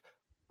perspective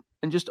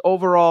and just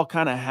overall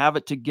kind of have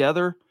it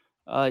together,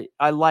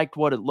 I liked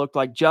what it looked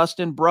like.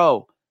 Justin,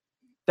 bro,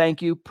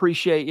 thank you.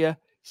 Appreciate you.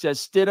 He says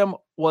Stidham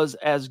was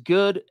as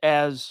good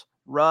as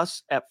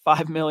Russ at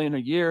 $5 million a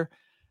year.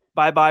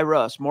 Bye-bye,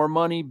 Russ. More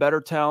money,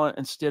 better talent,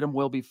 and Stidham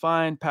will be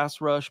fine.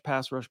 Pass rush.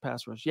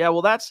 Yeah,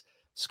 well, that's,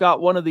 Scott,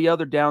 one of the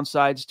other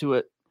downsides to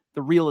it,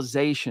 the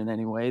realization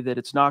anyway, that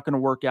it's not going to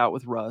work out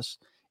with Russ,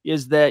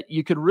 is that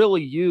you could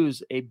really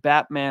use a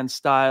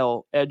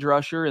Batman-style edge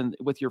rusher and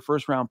with your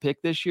first-round pick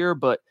this year,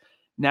 but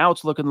now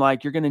it's looking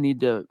like you're going to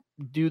need to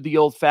do the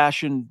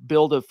old-fashioned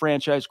build a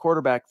franchise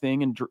quarterback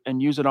thing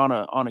and use it on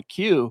a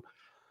queue.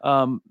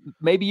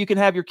 Maybe you can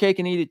have your cake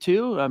and eat it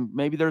too.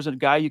 Maybe there's a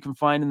guy you can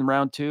find in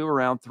round 2 or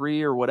round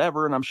 3 or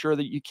whatever, and I'm sure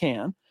that you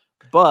can.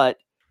 But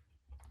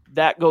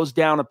that goes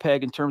down a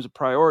peg in terms of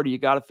priority. You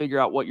got to figure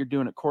out what you're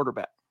doing at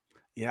quarterback.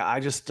 Yeah, I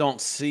just don't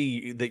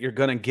see that you're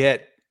going to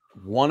get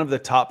one of the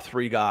top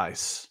 3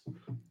 guys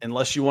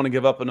unless you want to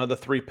give up another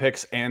 3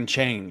 picks and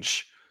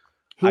change.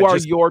 Who are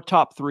your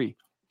top 3?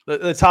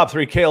 The top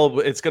 3, Caleb,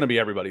 it's going to be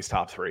everybody's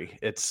top 3.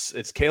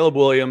 It's Caleb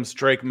Williams,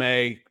 Drake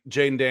May,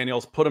 Jaden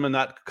Daniels. Put them in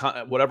that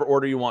whatever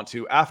order you want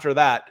to. After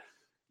that,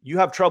 you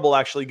have trouble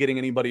actually getting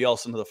anybody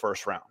else into the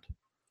first round.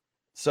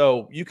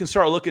 So you can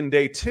start looking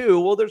day 2.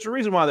 Well, there's a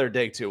reason why they're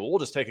day 2. We'll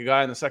just take a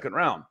guy in the second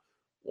round.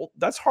 Well,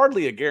 that's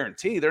hardly a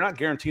guarantee. They're not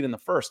guaranteed in the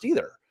first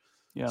either.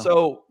 Yeah.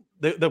 So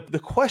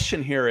the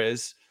question here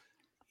is,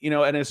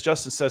 and as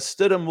Justin says,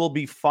 Stidham will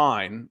be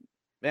fine.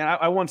 Man,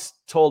 I once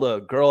told a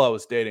girl I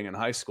was dating in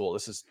high school,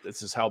 this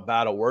is how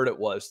bad a word it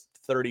was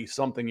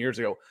 30-something years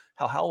ago.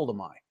 How old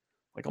am I?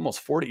 Like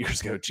almost 40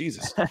 years ago.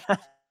 Jesus.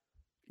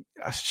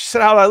 She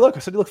said, how do I look? I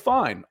said, you look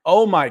fine.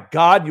 Oh, my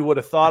God, you would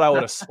have thought I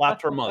would have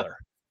slapped her mother.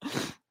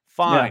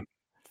 Fine.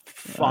 Yeah.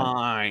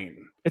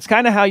 Fine. It's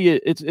kind of how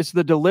it's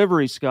the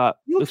delivery, Scott.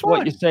 It's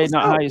what you say,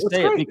 not how you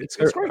say it. It's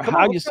great.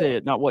 How you say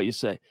it, not what you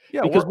say.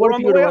 Yeah, because we're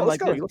on the way out.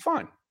 Let's go. You look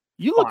fine.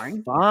 You look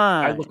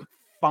fine. I look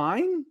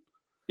fine?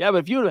 Yeah, but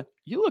if you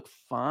look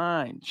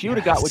fine. She would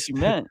have got what you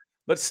meant.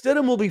 But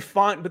Stidham will be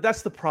fine. But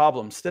that's the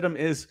problem. Stidham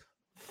is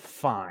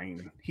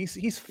fine.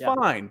 He's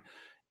fine.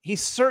 He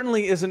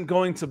certainly isn't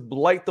going to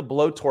light the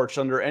blowtorch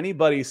under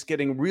anybody's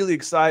getting really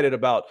excited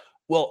about,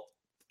 well,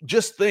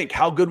 just think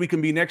how good we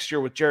can be next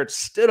year with Jarrett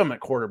Stidham at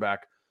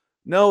quarterback.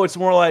 No, it's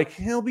more like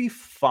he'll be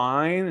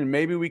fine and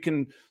maybe we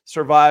can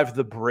survive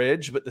the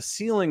bridge, but the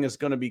ceiling is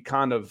going to be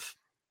kind of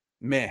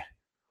meh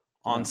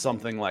on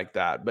something like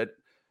that. But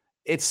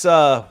it's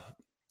going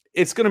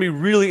to be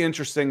really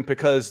interesting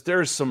because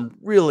there's some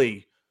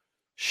really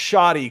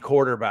shoddy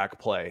quarterback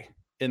play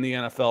in the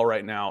NFL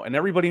right now, and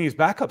everybody needs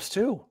backups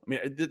too. I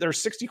mean,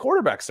 there's 60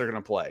 quarterbacks they're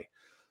going to play.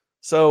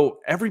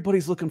 So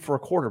everybody's looking for a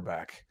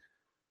quarterback.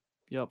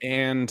 Yep.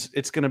 And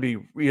it's going to be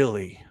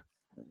really,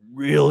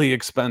 really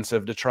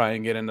expensive to try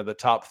and get into the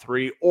top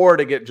 3 or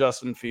to get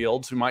Justin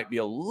Fields, who might be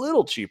a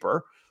little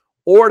cheaper,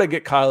 or to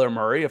get Kyler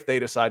Murray if they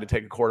decide to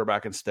take a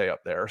quarterback and stay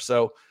up there.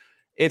 So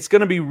it's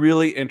going to be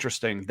really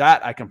interesting.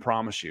 That I can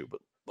promise you.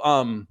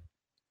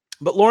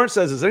 But Lawrence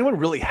says, is anyone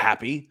really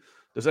happy?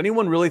 Does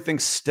anyone really think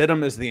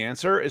Stidham is the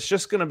answer? It's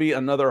just going to be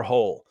another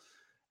hole.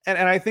 And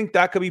I think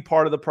that could be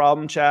part of the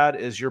problem, Chad,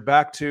 is you're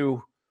back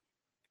to,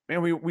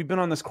 man, we've been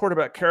on this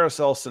quarterback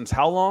carousel since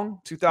how long?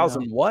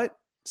 2000 what?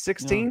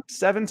 16,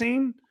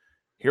 17?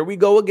 Here we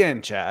go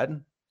again, Chad.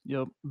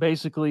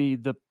 Basically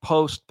the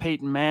post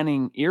Peyton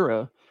Manning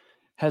era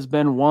has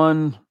been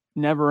one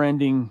never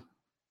ending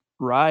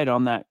ride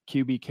on that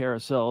QB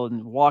carousel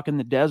and walk in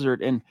the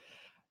desert. And,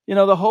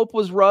 the hope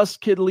was Russ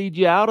could lead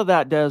you out of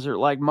that desert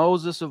like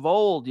Moses of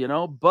old,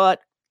 but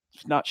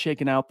it's not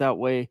shaking out that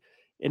way.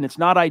 And it's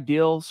not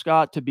ideal,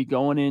 Scott, to be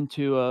going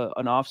into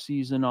an off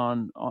season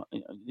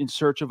in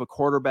search of a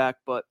quarterback,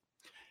 but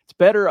it's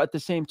better at the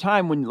same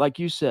time when, like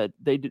you said,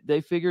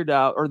 they figured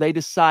out, or they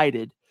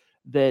decided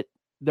that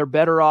they're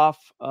better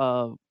off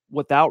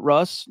without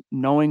Russ,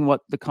 knowing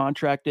what the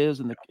contract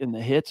is and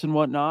the hits and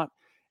whatnot.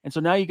 And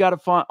so now you got to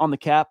find on the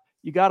cap,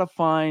 you got to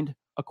find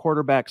a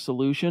quarterback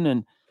solution.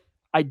 And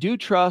I do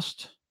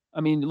trust.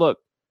 I mean, look,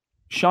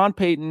 Sean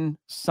Payton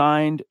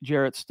signed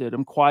Jarrett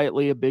Stidham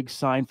quietly. A big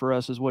sign for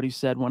us is what he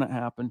said when it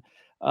happened.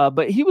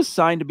 But he was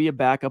signed to be a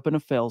backup and a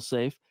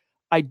failsafe.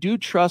 I do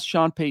trust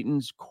Sean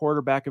Payton's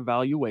quarterback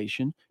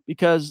evaluation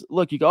because,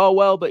 look, you go, oh,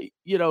 well, but,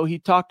 he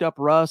talked up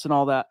Russ and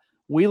all that.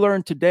 We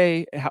learned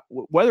today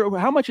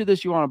how much of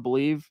this you want to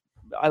believe,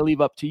 I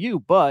leave up to you.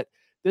 But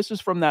this is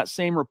from that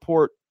same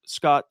report,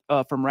 Scott,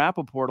 from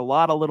Rappaport, a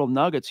lot of little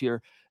nuggets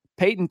here.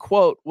 Peyton,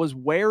 quote, was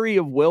wary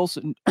of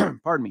Wilson,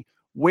 pardon me,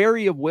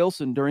 wary of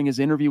Wilson during his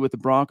interview with the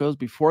Broncos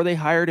before they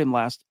hired him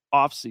last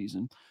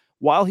offseason.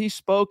 While he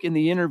spoke in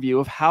the interview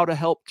of how to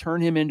help turn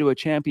him into a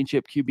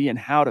championship QB and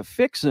how to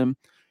fix him,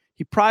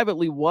 he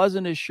privately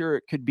wasn't as sure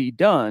it could be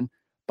done.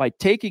 By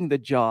taking the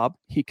job,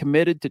 he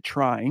committed to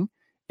trying.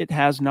 It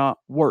has not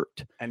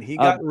worked. And he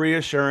got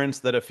reassurance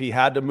that if he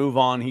had to move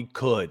on, he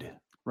could.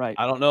 Right.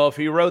 I don't know if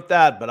he wrote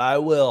that, but I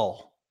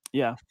will.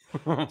 Yeah.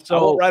 So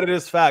I won't write it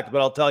as fact, but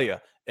I'll tell you,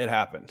 it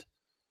happened.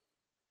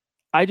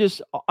 I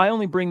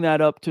only bring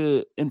that up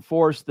to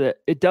enforce that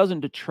it doesn't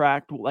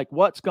detract, like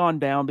what's gone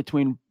down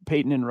between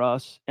Peyton and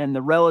Russ and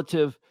the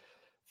relative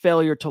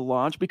failure to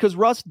launch, because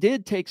Russ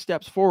did take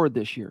steps forward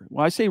this year.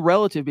 Well, I say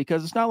relative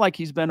because it's not like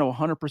he's been a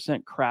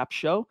 100% crap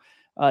show.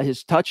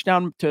 His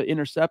touchdown to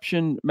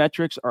interception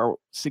metrics are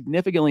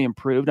significantly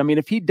improved. I mean,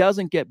 if he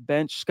doesn't get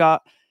benched,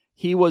 Scott,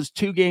 he was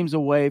 2 games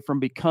away from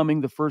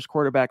becoming the first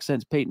quarterback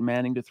since Peyton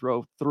Manning to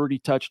throw 30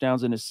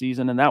 touchdowns in a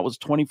season. And that was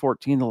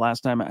 2014, the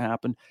last time it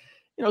happened.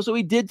 So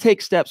he did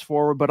take steps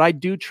forward, but I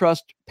do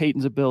trust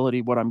Peyton's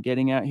ability, what I'm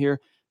getting at here,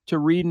 to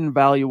read and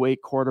evaluate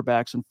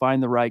quarterbacks and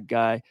find the right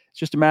guy. It's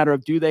just a matter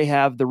of, do they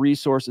have the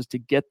resources to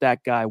get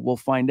that guy? We'll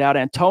find out.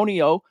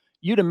 Antonio,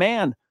 you the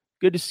man.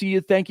 Good to see you.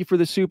 Thank you for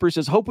the super.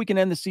 Says, hope we can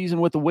end the season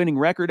with a winning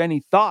record. Any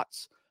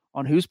thoughts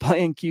on who's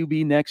playing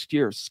QB next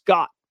year?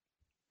 Scott.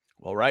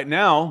 Well, right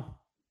now,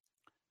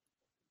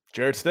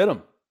 Jarrett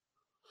Stidham.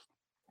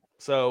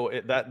 So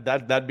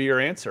that'd be your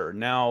answer.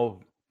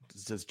 Now,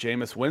 does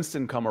Jameis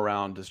Winston come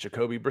around? Does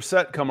Jacoby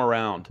Brissett come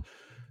around?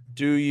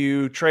 Do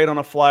you trade on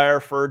a flyer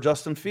for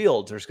Justin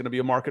Fields? There's going to be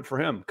a market for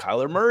him.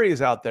 Kyler Murray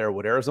is out there.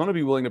 Would Arizona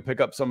be willing to pick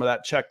up some of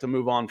that check to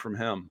move on from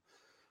him?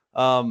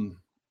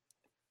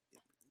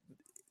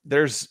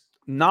 There's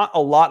not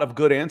a lot of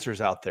good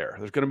answers out there.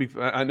 There's going to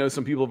be, I know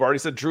some people have already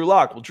said Drew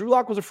Lock. Well, Drew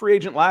Lock was a free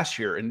agent last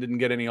year and didn't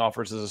get any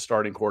offers as a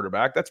starting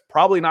quarterback. That's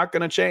probably not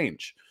going to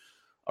change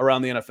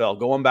around the NFL.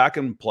 Going back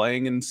and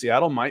playing in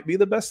Seattle might be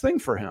the best thing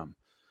for him.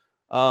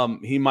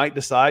 He might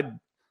decide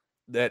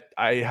that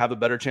I have a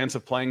better chance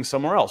of playing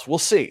somewhere else. We'll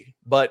see.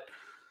 But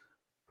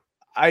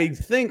I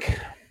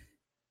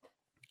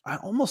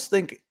almost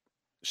think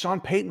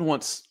Sean Payton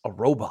wants a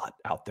robot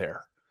out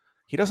there.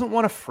 He doesn't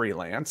want a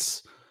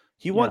freelance.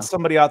 He wants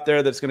somebody out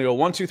there that's going to go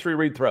 1, 2, 3,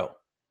 read, throw.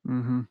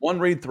 Mm-hmm. 1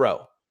 read,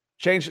 throw.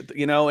 Change,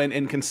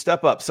 and can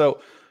step up. So,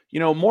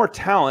 more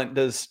talent.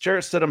 Does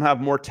Jarrett Stidham have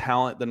more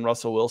talent than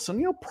Russell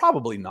Wilson?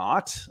 Probably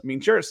not. I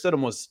mean, Jarrett Stidham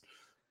was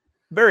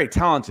a very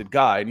talented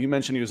guy. And you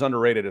mentioned he was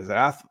underrated as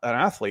an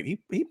athlete.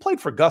 He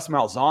played for Gus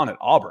Malzahn at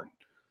Auburn.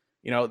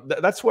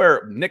 That's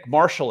where Nick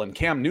Marshall and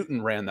Cam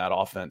Newton ran that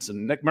offense.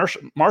 And Nick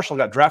Marshall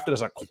got drafted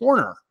as a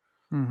corner,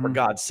 for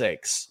God's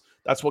sakes.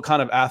 That's what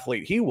kind of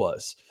athlete he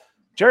was.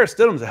 Jarrett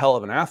Stidham's a hell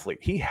of an athlete.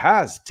 He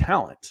has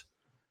talent.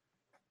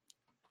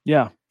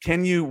 Yeah.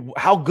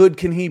 How good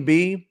can he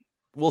be?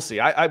 We'll see.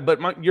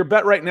 But your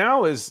bet right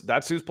now is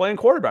that's who's playing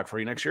quarterback for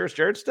you next year is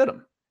Jarrett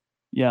Stidham.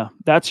 Yeah.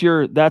 That's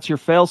your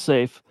fail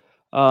safe.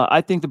 I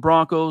think the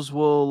Broncos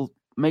will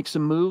make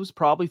some moves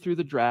probably through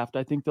the draft.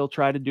 I think they'll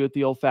try to do it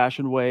the old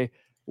fashioned way,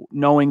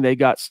 knowing they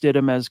got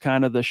Stidham as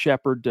kind of the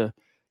shepherd to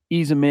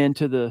ease him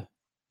into the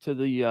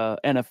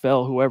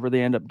NFL, whoever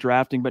they end up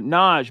drafting. But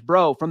Naj,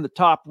 bro, from the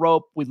top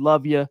rope, we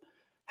love you.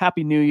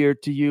 Happy New Year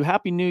to you.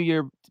 Happy New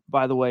Year,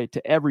 by the way,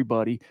 to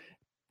everybody.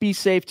 Be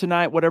safe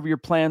tonight, whatever your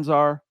plans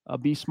are.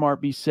 Be smart,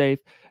 be safe.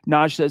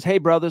 Naj says, hey,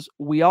 brothers,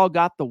 we all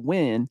got the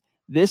win.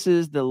 This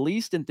is the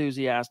least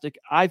enthusiastic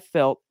I've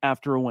felt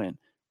after a win.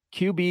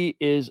 QB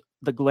is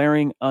the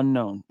glaring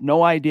unknown.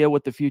 No idea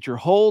what the future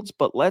holds,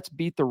 but let's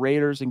beat the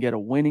Raiders and get a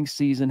winning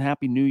season.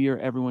 Happy New Year,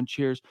 everyone.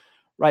 Cheers.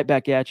 Right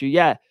back at you.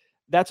 Yeah.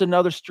 That's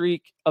another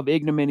streak of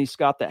ignominy,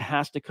 Scott, that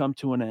has to come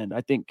to an end.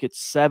 I think it's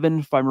 7,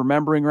 if I'm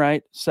remembering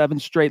right, 7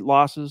 straight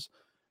losses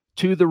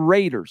to the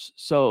Raiders.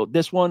 So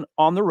this one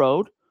on the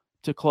road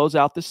to close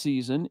out the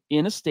season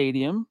in a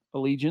stadium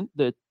Allegiant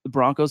that the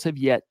Broncos have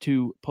yet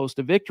to post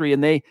a victory,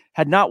 and they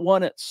had not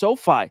won at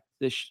SoFi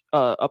this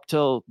up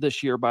till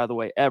this year, by the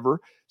way, ever.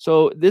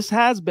 So this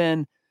has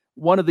been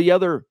one of the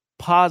other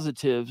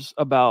positives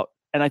about,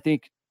 and I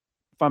think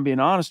if I'm being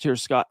honest here,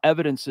 Scott,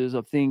 evidences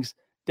of things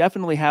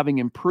definitely having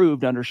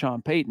improved under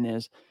Sean Payton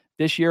is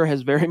this year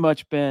has very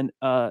much been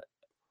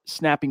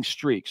snapping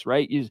streaks,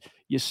 right?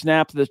 You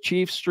snap the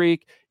Chiefs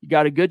streak, you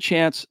got a good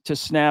chance to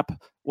snap.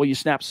 Well, you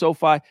snap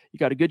SoFi, you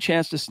got a good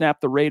chance to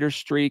snap the Raiders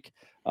streak.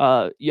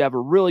 You have a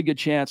really good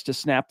chance to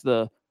snap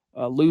the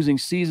losing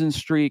season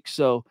streak.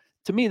 So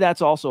to me,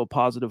 that's also a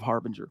positive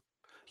harbinger.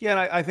 Yeah, and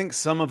I think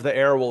some of the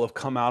air will have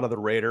come out of the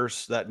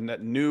Raiders, that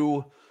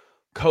new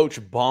coach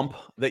bump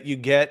that you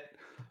get.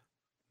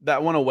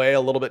 That went away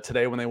a little bit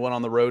today when they went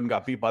on the road and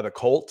got beat by the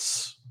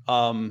Colts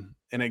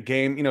in a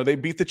game. You know, they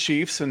beat the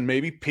Chiefs and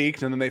maybe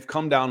peaked, and then they've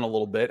come down a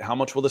little bit. How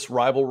much will this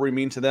rivalry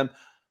mean to them?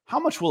 How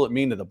much will it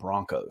mean to the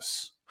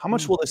Broncos? How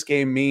much will this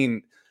game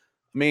mean?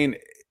 I mean,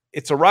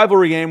 it's a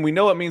rivalry game. We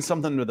know it means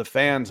something to the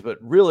fans, but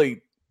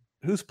really,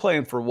 who's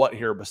playing for what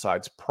here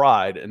besides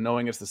pride and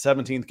knowing it's the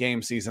 17th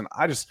game season?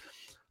 I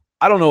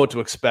don't know what to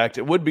expect.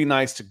 It would be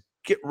nice to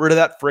get rid of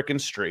that frickin'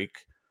 streak,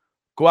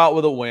 go out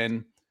with a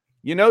win.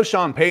 You know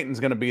Sean Payton's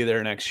going to be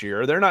there next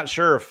year. They're not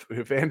sure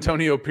if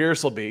Antonio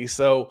Pierce will be.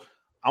 So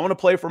I want to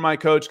play for my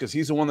coach because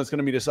he's the one that's going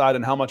to be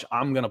deciding how much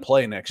I'm going to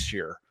play next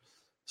year.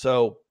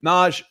 So,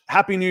 Naj,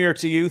 Happy New Year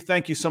to you.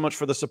 Thank you so much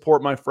for the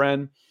support, my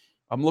friend.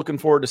 I'm looking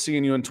forward to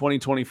seeing you in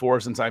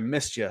 2024 since I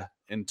missed you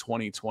in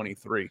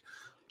 2023.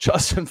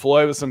 Justin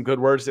Floyd with some good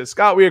words. Said,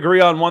 Scott, we agree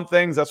on one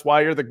thing. That's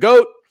why you're the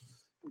GOAT.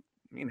 I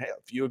mean, hey,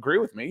 if you agree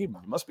with me, you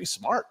must be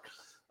smart.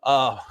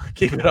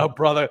 Keep it up,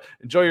 brother.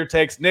 Enjoy your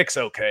takes. Nick's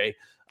okay.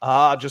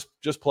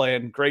 Just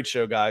playing. Great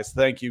show, guys.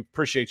 Thank you.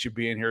 Appreciate you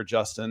being here,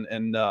 Justin.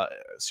 And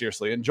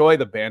seriously, enjoy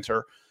the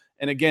banter.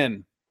 And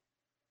again,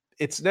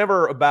 it's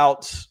never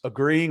about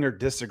agreeing or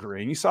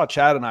disagreeing. You saw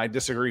Chad and I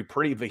disagree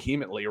pretty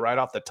vehemently right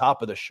off the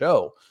top of the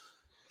show.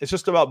 It's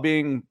just about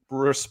being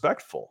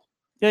respectful.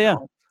 Yeah.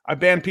 I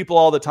ban people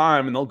all the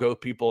time, and they'll go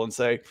people and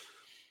say,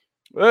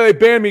 well, they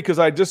banned me because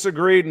I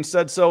disagreed and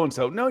said so and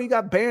so. No, you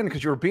got banned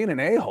because you were being an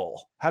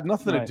a-hole. Had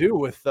nothing to do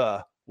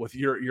with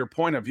your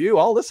point of view.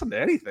 I'll listen to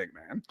anything,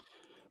 man.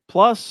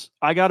 Plus,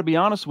 I got to be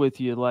honest with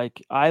you.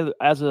 Like I,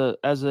 as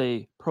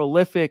a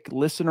prolific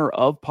listener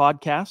of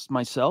podcasts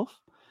myself,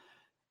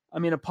 I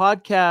mean, a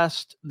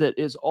podcast that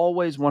is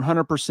always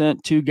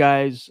 100% two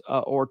guys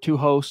or two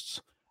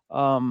hosts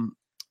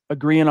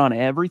agreeing on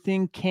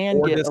everything can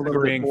or get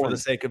disagreeing for the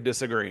sake of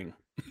disagreeing.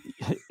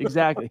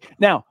 Exactly.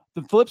 Now,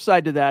 the flip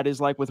side to that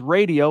is like with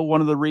radio, one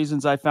of the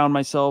reasons I found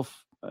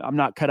myself, I'm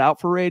not cut out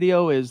for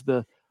radio is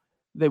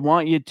they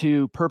want you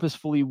to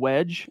purposefully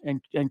wedge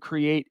and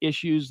create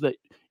issues that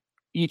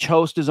each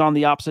host is on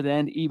the opposite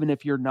end, even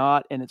if you're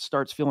not, and it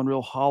starts feeling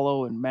real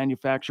hollow and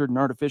manufactured and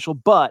artificial.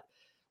 But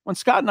when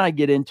Scott and I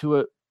get into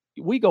it,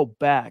 we go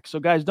back.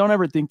 So guys, don't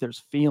ever think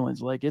there's feelings.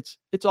 Like it's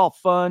all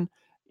fun.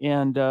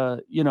 And,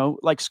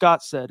 like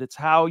Scott said, it's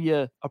how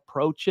you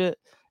approach it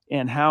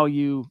and how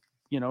you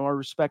are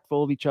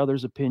respectful of each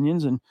other's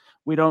opinions. And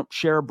we don't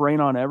share a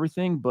brain on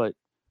everything, but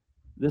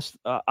this,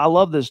 I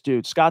love this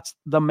dude. Scott's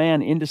the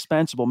man,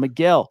 indispensable.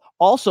 Miguel,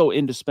 also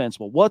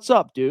indispensable. What's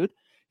up, dude?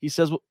 He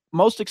says,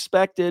 most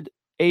expected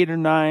 8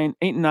 and 9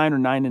 or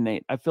 9 and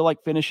 8. I feel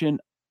like finishing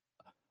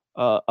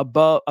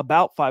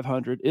about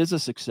 500 is a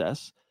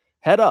success.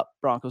 Head up,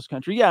 Broncos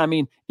country. Yeah, I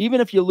mean,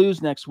 even if you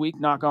lose next week,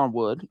 knock on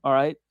wood, all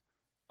right?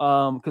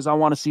 Because I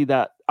want to see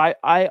that.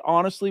 I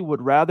honestly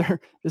would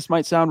rather, this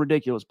might sound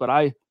ridiculous, but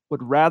I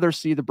would rather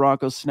see the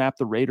Broncos snap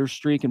the Raiders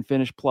streak and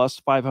finish plus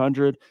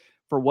 500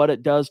 for what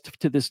it does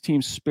to this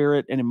team's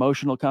spirit and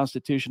emotional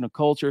constitution of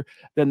culture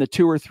than the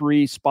 2 or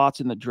 3 spots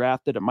in the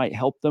draft that it might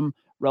help them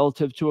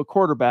relative to a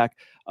quarterback.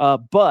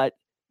 But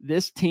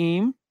this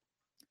team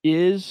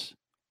has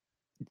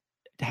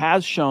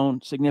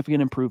shown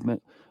significant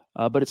improvement,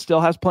 but it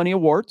still has plenty of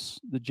warts.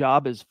 The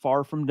job is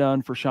far from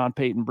done for Sean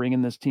Payton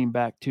bringing this team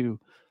back to,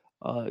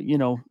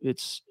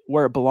 it's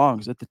where it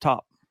belongs, at the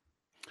top.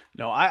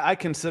 No, I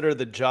consider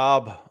the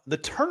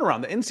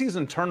turnaround, the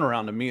in-season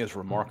turnaround to me is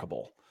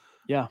remarkable.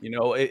 Yeah.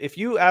 If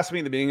you asked me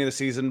at the beginning of the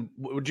season,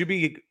 would you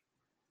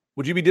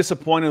be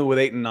disappointed with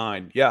 8 and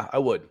 9? Yeah, I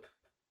would.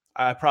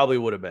 I probably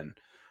would have been.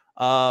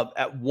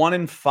 At 1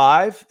 and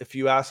 5, if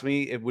you ask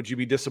me, would you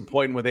be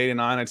disappointed with 8 and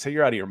 9? I'd say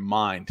you're out of your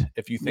mind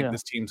if you think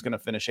this team's going to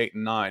finish 8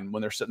 and 9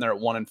 when they're sitting there at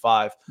 1 and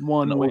 5.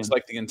 And it looks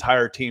like the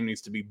entire team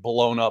needs to be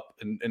blown up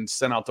and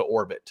sent out to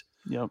orbit.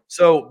 Yep.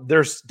 So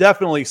there's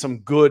definitely some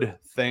good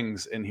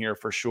things in here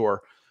for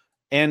sure.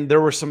 And there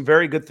were some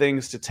very good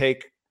things to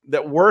take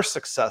that were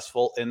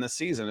successful in the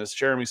season. As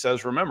Jeremy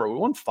says, remember, we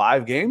won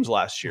 5 games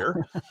last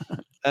year.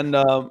 And,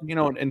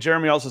 and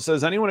Jeremy also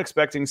says, anyone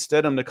expecting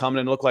Stidham to come in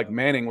and look like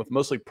Manning with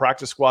mostly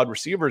practice squad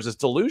receivers is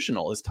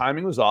delusional. His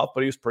timing was off,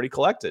 but he was pretty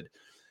collected.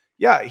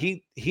 Yeah,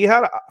 he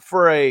had,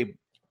 for a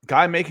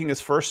guy making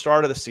his first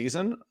start of the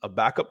season, a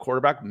backup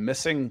quarterback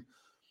missing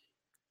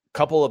a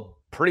couple of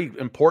pretty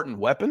important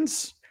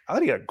weapons. I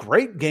thought he had a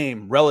great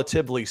game,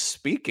 relatively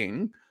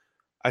speaking.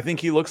 I think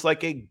he looks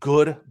like a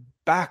good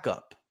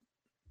backup.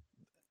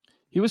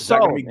 He was Is that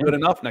solid. going to be good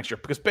enough next year?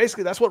 Because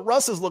basically that's what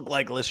Russ has looked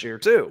like this year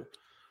too.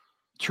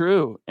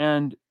 True.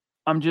 And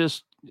I'm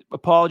just,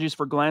 apologies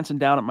for glancing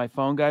down at my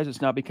phone, guys.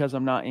 It's not because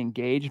I'm not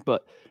engaged,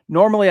 but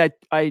normally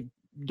I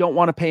don't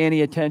want to pay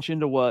any attention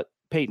to what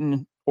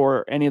Peyton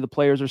or any of the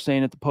players are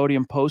saying at the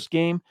podium post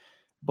game.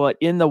 But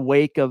in the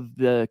wake of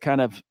the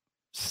kind of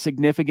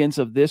significance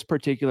of this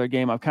particular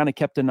game, I've kind of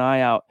kept an eye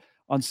out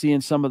on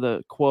seeing some of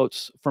the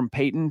quotes from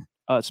Peyton,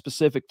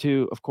 specific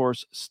to, of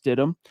course,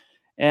 Stidham.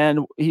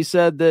 And he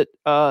said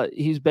that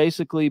he's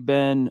basically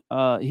been,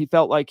 he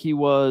felt like he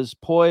was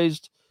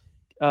poised,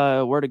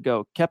 where to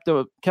go, kept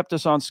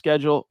us on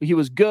schedule. He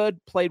was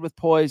good, played with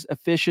poise,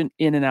 efficient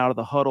in and out of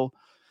the huddle.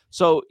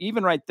 So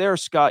even right there,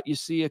 Scott, you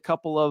see a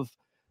couple of,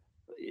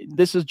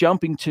 this is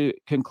jumping to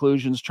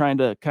conclusions, trying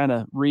to kind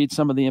of read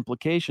some of the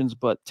implications.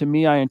 But to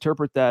me, I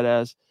interpret that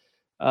as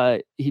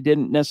he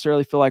didn't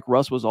necessarily feel like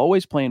Russ was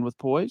always playing with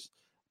poise.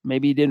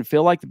 Maybe he didn't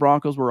feel like the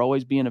Broncos were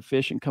always being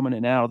efficient coming in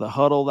and out of the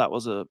huddle. That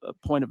was a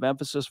point of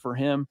emphasis for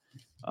him.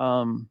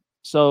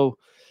 So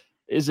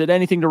is it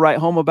anything to write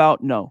home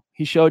about? No.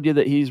 He showed you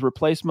that he's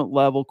replacement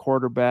level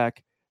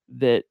quarterback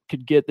that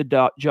could get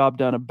the job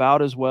done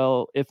about as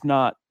well, if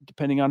not,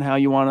 depending on how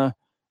you want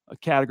to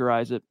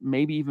categorize it,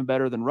 maybe even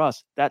better than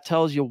Russ. That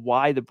tells you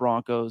why the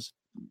Broncos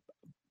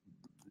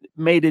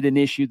made it an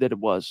issue that it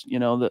was,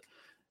 that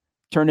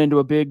turned into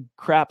a big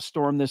crap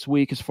storm this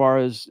week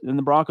and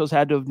the Broncos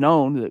had to have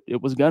known that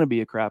it was going to be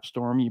a crap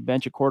storm. You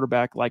bench a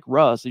quarterback like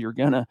Russ, you're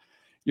going to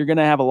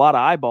have a lot of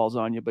eyeballs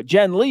on you. But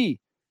Jen Lee,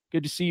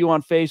 good to see you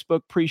on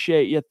Facebook.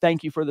 Appreciate you.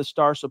 Thank you for the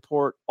star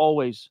support.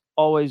 Always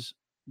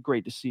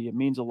great to see you. It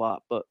means a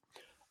lot. But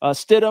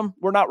Stidham,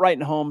 we're not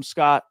writing home,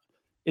 Scott.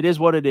 It is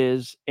what it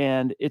is,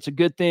 and it's a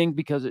good thing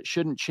because it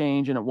shouldn't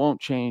change, and it won't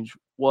change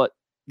what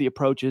the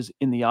approach is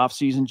in the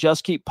offseason.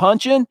 Just keep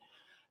punching.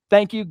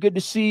 Thank you. Good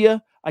to see you.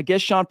 I guess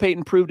Sean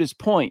Payton proved his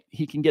point.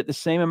 He can get the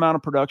same amount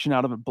of production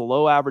out of a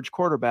below-average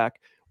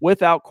quarterback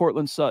without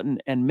Cortland Sutton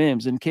and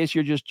Mims. In case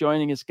you're just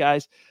joining us,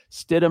 guys,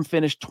 Stidham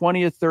finished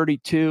 20 of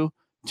 32,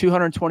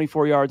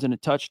 224 yards and a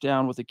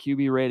touchdown with a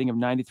QB rating of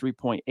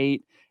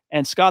 93.8.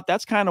 And, Scott,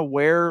 that's kind of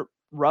where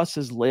Russ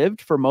has lived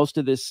for most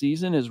of this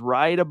season, is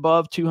right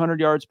above 200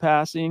 yards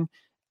passing,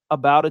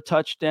 about a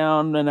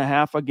touchdown and a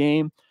half a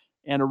game,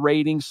 and a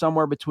rating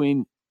somewhere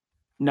between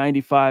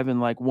 95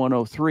 and like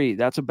 103.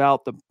 That's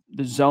about the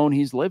zone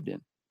he's lived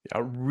in.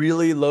 Yeah,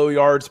 really low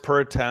yards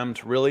per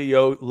attempt, really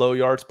low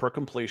yards per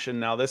completion.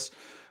 Now there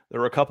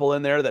were a couple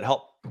in there that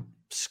helped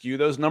skew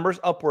those numbers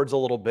upwards a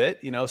little bit,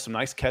 some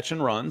nice catch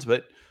and runs,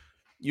 but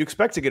you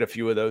expect to get a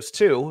few of those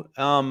too.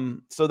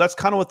 So that's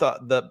kind of what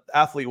the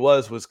athlete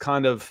was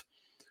kind of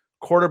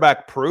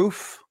quarterback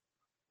proof.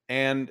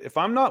 And if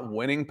I'm not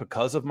winning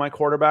because of my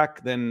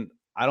quarterback, then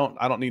I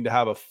don't need to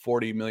have a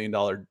 $40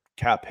 million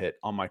cap hit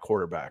on my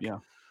quarterback. Yeah.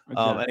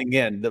 Exactly. And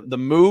again, the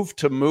move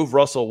to move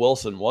Russell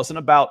Wilson wasn't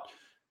about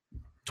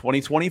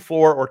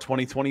 2024 or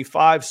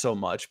 2025 so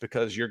much,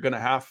 because you're going to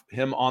have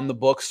him on the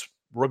books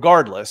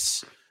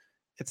regardless.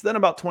 It's then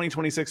about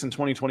 2026 and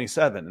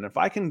 2027. And if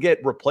I can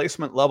get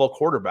replacement level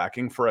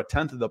quarterbacking for a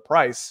tenth of the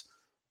price,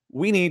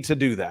 we need to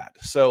do that.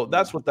 So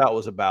that's what that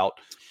was about.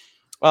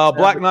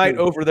 Black Knight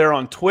over there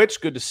on Twitch,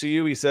 good to see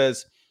you. He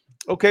says,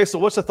 okay, so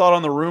what's the thought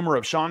on the rumor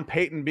of Sean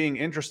Payton being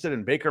interested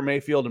in Baker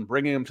Mayfield and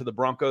bringing him to the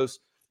Broncos?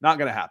 Not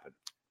going to happen.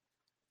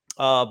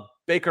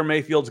 Baker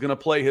Mayfield's going to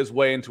play his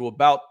way into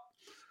about,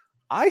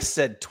 I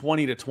said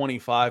 $20 to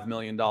 $25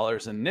 million,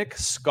 and Nick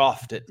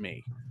scoffed at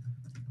me.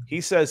 He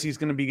says he's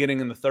going to be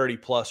getting in the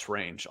 30-plus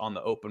range on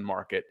the open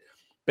market.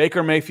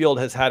 Baker Mayfield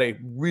has had a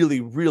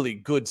really, really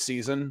good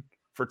season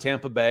for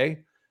Tampa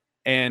Bay,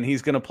 and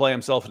he's going to play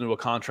himself into a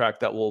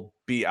contract that will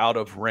be out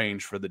of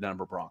range for the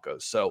Denver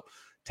Broncos. So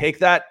take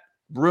that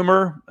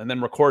rumor and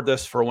then record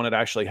this for when it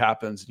actually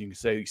happens. You can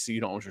say, see, you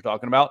don't know what you're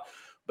talking about,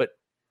 but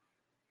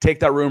take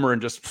that rumor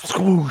and just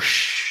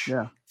swoosh,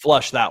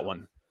 flush that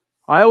one.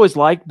 I always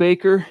liked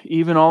Baker,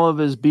 even all of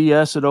his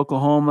BS at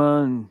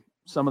Oklahoma and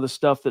some of the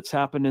stuff that's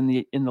happened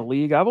in the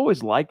league. I've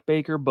always liked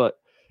Baker, but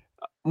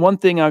one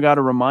thing I got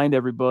to remind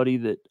everybody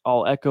that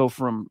I'll echo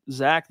from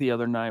Zach the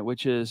other night,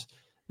 which is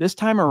this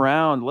time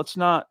around, let's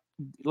not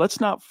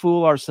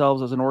fool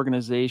ourselves as an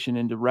organization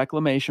into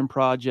reclamation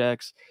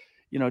projects,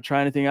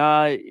 trying to think,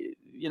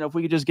 if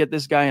we could just get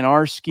this guy in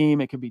our scheme,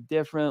 it could be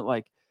different.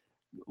 Like,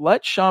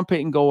 let Sean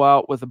Payton go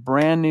out with a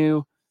brand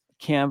new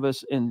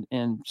canvas and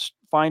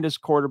find his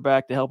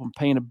quarterback to help him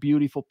paint a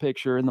beautiful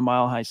picture in the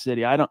Mile High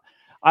City.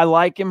 I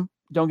like him.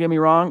 Don't get me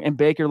wrong. And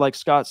Baker, like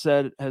Scott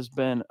said, has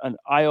been an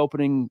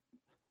eye-opening.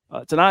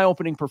 It's an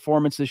eye-opening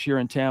performance this year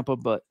in Tampa,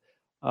 but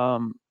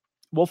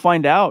we'll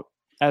find out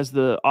as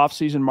the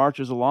offseason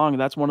marches along.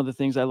 And that's one of the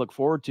things I look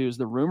forward to, is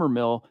the rumor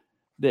mill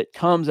that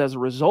comes as a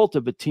result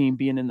of a team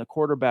being in the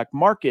quarterback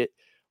market.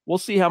 We'll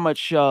see how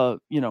much,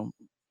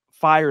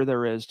 fire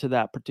there is to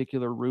that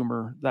particular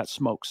rumor, that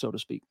smoke, so to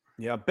speak.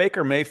 Yeah.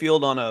 Baker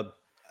Mayfield on a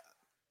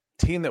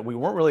team that we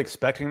weren't really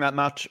expecting that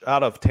much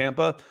out of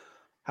Tampa.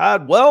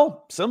 had,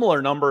 well,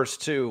 similar numbers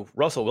to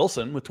Russell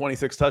Wilson with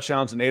 26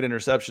 touchdowns and 8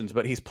 interceptions,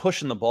 but he's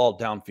pushing the ball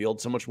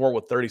downfield so much more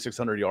with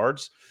 3,600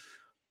 yards.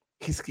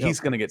 He's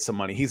going to get some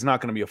money. He's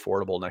not going to be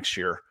affordable next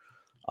year.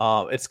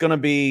 It's going to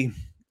be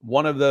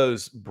one of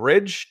those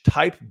bridge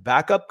type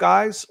backup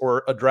guys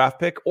or a draft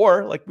pick,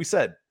 or like we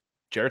said,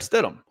 Jarrett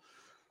Stidham.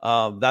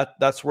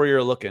 That's where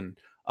you're looking.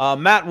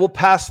 Matt, we'll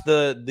pass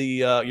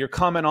your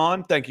comment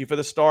on. Thank you for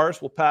the stars.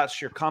 We'll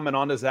pass your comment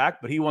on to Zach,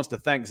 but he wants to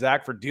thank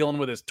Zach for dealing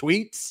with his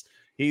tweets.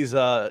 He's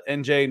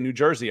NJ, New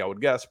Jersey, I would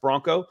guess.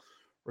 Bronco,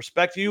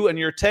 respect you and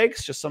your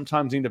takes. Just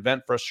sometimes need to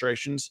vent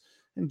frustrations,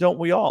 and don't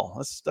we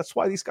all? That's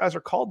why these guys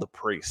are called the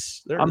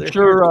priests. I'm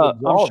sure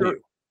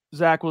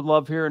Zach would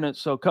love hearing it.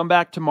 So come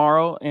back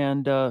tomorrow,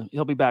 and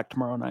he'll be back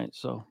tomorrow night.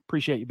 So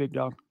appreciate you, big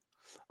dog.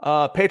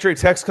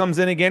 Patriots Hex comes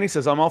in again. He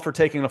says, I'm all for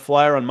taking a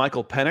flyer on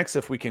Michael Penix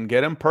if we can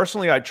get him.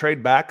 Personally, I'd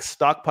trade back,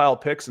 stockpile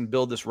picks, and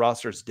build this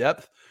roster's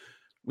depth.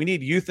 We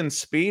need youth and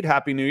speed.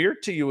 Happy New Year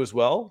to you as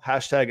well.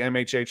 Hashtag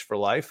MHH for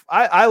life.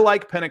 I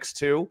like Penix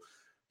too.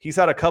 He's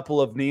had a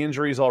couple of knee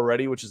injuries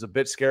already, which is a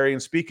bit scary.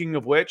 And speaking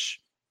of which,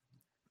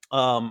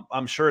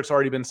 I'm sure it's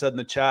already been said in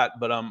the chat,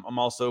 but I'm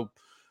also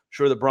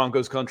sure the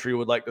Broncos country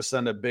would like to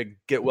send a big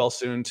get well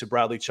soon to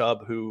Bradley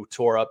Chubb, who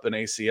tore up an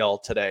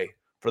ACL today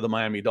for the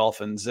Miami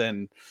Dolphins.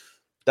 And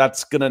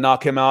that's going to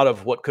knock him out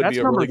of what could be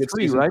a really good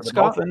season for the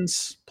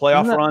Dolphins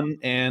playoff run.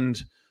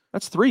 And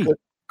that's 3.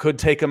 Could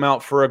take him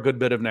out for a good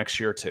bit of next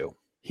year too.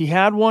 He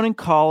had one in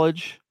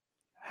college,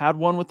 had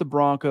one with the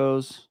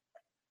Broncos.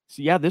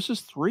 So yeah, this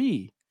is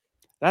 3.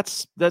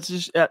 That's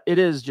just, it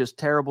is just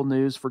terrible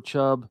news for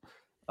Chubb.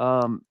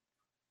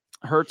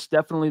 Hurts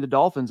definitely the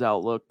Dolphins'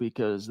 outlook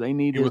because they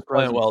need. He was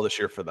playing well this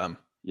year for them.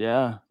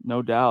 Yeah,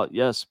 no doubt.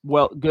 Yes.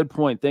 Well, good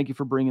point. Thank you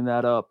for bringing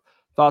that up.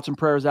 Thoughts and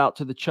prayers out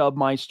to the Chubb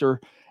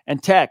Meister.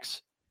 And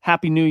Tex,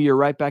 Happy New Year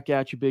right back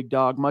at you, big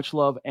dog. Much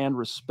love and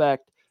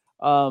respect.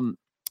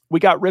 We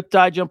got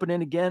Riptide jumping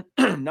in again.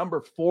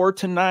 Number 4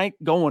 tonight,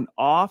 going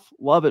off.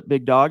 Love it,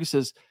 big dog. He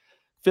says,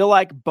 feel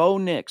like Bo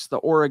Nix, the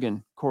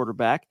Oregon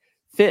quarterback,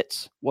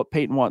 fits what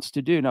Peyton wants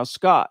to do. Now,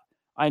 Scott,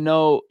 I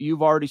know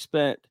you've already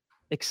spent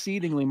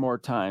exceedingly more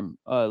time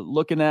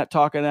looking at,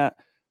 talking at,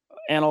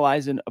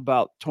 analyzing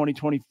about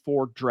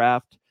 2024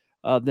 draft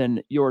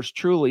than yours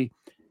truly.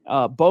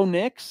 Bo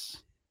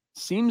Nix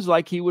seems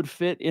like he would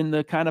fit in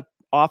the kind of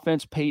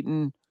offense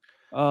Peyton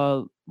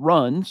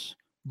runs.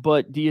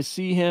 But do you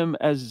see him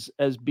as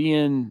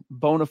being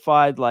bona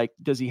fide? Like,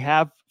 does he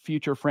have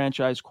future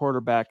franchise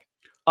quarterback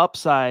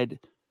upside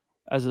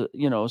as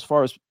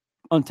far as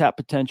untapped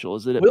potential?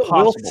 Is it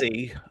possible? We'll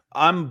see.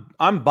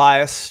 I'm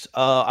biased.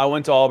 I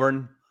went to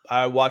Auburn.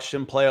 I watched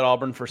him play at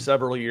Auburn for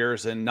several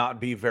years and not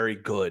be very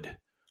good.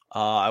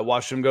 I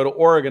watched him go to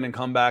Oregon and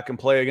come back and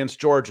play against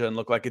Georgia and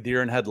look like a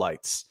deer in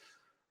headlights.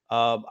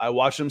 I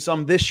watched him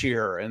some this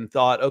year and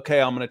thought,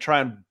 okay, I'm going to try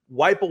and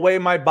wipe away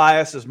my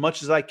bias as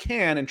much as I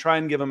can and try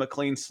and give him a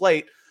clean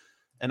slate.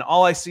 And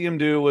all I see him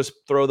do was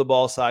throw the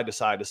ball side to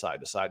side to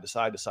side to side to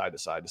side to side to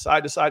side to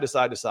side to side to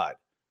side to side.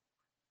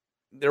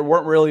 There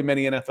weren't really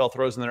many NFL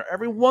throws in there.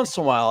 Every once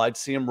in a while, I'd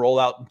see him roll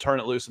out and turn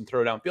it loose and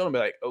throw downfield and be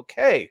like,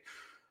 okay.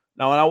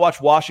 Now, when I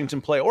watched Washington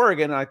play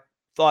Oregon, I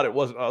thought I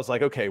was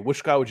like, okay,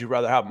 which guy would you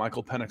rather have,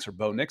 Michael Penix or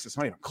Bo Nix? It's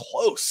not even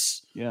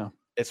close. Yeah.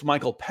 It's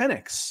Michael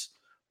Penix.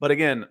 But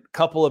again, a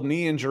couple of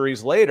knee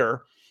injuries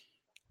later,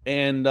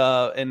 and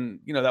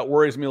that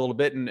worries me a little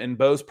bit. And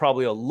Bo's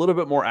probably a little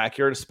bit more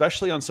accurate,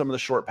 especially on some of the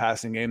short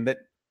passing game that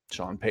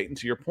Sean Payton,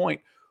 to your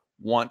point,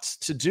 wants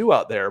to do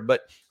out there.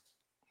 But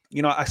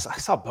I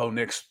saw Bo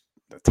Nix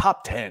the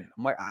top 10.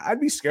 I'm like,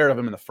 I'd be scared of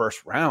him in the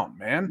first round,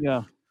 man.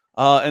 Yeah.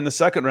 In the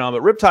second round,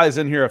 but Riptide's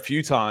in here a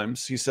few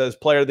times. He says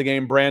player of the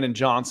game, Brandon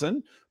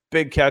Johnson,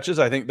 big catches.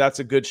 I think that's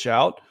a good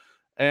shout.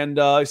 And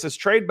he says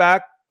trade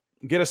back,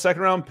 get a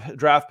second round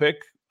draft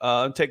pick,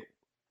 take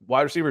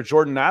wide receiver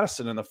Jordan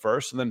Addison in the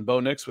first, and then Bo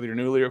Nix with your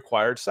newly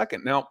acquired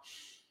second. Now,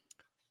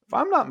 if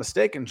I'm not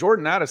mistaken,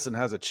 Jordan Addison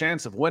has a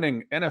chance of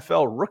winning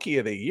NFL Rookie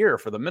of the Year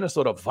for the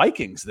Minnesota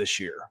Vikings this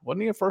year.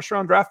 Wasn't he a first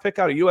round draft pick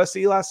out of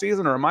USC last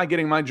season, or am I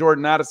getting my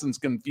Jordan Addisons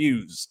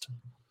confused?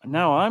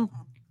 No, I'm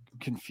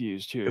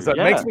confused here. Because that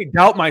makes me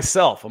doubt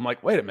myself. I'm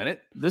like, wait a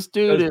minute. This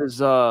dude is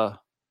Jordan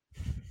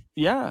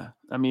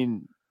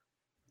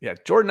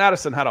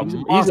Addison had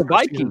he's a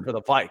Viking for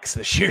the Vikes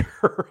this year.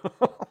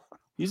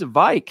 He's a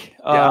Vike.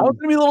 That one's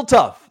going to be a little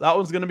tough. That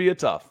one's going to be a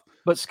tough.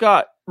 But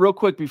Scott, real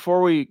quick,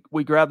 before we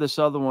grab this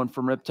other one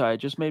from Riptide, it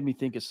just made me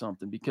think of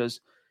something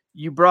because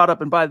you brought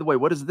up, and by the way,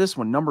 what is this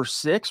one? Number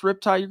 6,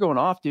 Riptide? You're going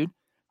off, dude.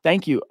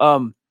 Thank you.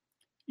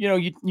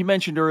 You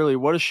mentioned earlier,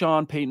 what does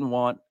Sean Payton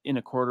want in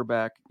a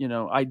quarterback?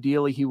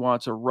 Ideally he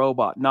wants a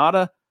robot, not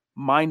a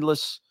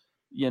mindless,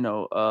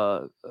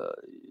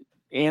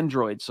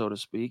 android, so to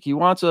speak. He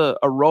wants a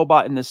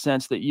robot in the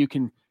sense that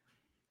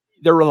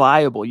they're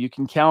reliable. You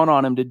can count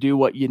on him to do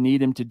what you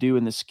need him to do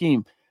in the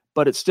scheme,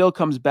 but it still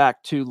comes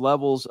back to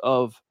levels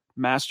of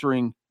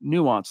mastering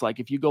nuance. Like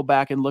if you go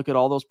back and look at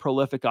all those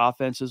prolific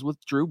offenses with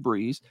Drew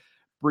Brees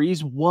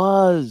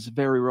was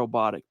very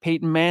robotic.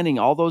 Peyton Manning,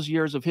 all those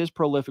years of his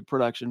prolific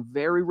production,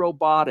 very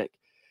robotic.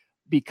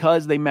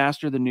 because they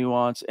master the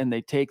nuance and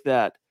they take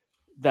that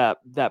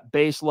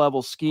base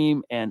level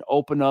scheme and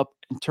open up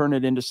and turn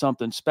it into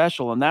something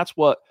special. And that's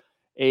what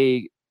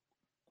a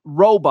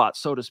robot,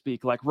 so to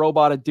speak, like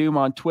Robot of Doom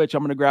on Twitch.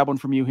 I'm going to grab one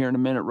from you here in a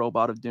minute,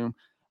 Robot of Doom.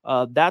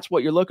 That's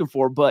what you're looking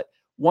for. But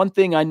one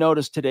thing I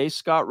noticed today,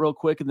 Scott, real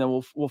quick, and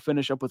then we'll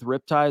finish up with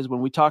Riptide, is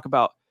when we talk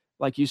about,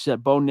 like you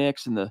said, Bo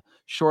Nix and the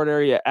short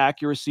area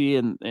accuracy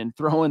and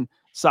throwing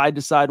side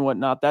to side and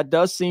whatnot, that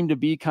does seem to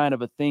be kind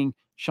of a thing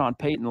Sean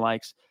Payton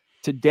likes.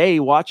 Today,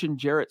 watching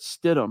Jarrett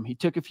Stidham, he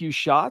took a few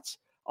shots.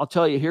 I'll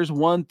tell you, here's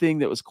one thing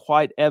that was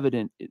quite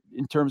evident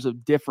in terms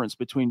of difference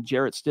between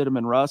Jarrett Stidham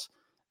and Russ.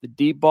 The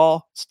deep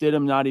ball,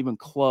 Stidham not even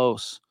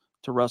close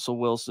to Russell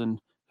Wilson,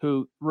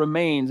 who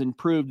remains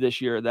improved this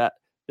year.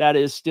 That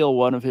is still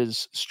one of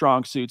his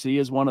strong suits. He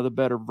is one of the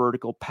better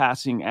vertical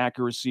passing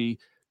accuracy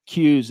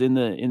cues in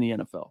the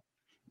NFL.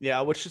 Yeah,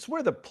 which is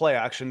where the play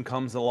action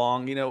comes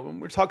along. You know, when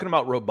we're talking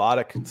about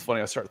robotic, it's funny,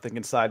 I start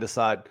thinking side to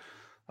side.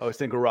 I always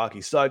think of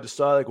Rocky, side to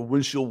side, like a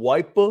windshield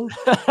wiper.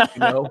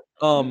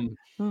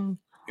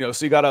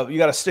 So you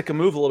gotta stick and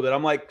move a little bit.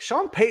 I'm like,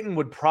 Sean Payton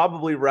would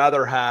probably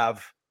rather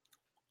have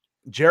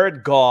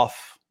Jared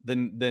Goff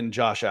than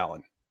Josh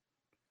Allen.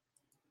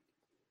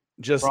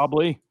 Just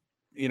probably,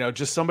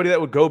 just somebody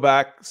that would go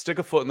back, stick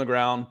a foot in the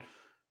ground,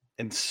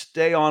 and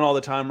stay on all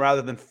the time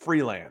rather than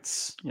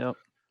freelance. Yep.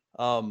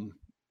 And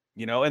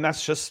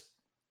that's just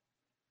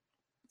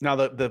now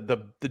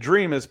the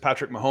dream is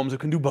Patrick Mahomes, who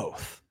can do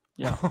both.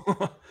 Yeah.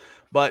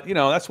 But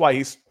that's why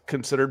he's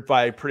considered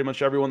by pretty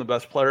much everyone the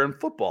best player in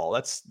football.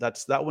 That's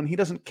that one. He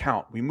doesn't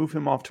count. We move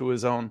him off to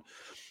his own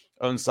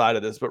side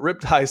of this. But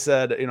Riptide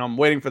said, I'm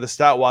waiting for the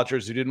stat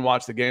watchers who didn't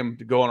watch the game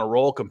to go on a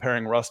roll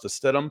comparing Russ to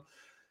Stidham.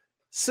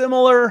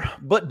 Similar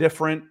but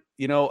different.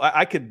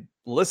 I could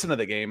listen to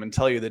the game and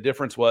tell you the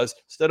difference was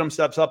Stidham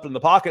steps up in the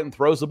pocket and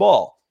throws the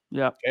ball.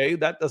 Yeah. Okay,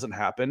 that doesn't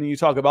happen. You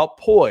talk about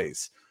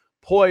poise.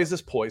 Poise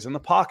is poise in the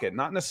pocket,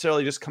 not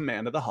necessarily just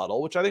command of the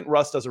huddle, which I think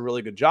Russ does a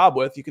really good job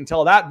with. You can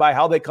tell that by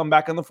how they come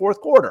back in the fourth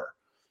quarter.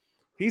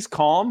 He's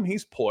calm,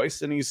 he's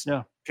poised, and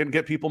can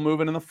get people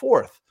moving in the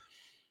fourth.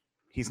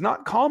 He's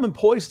not calm and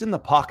poised in the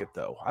pocket,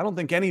 though. I don't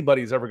think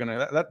anybody's ever going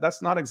to.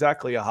 That's not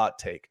exactly a hot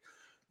take.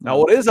 Now,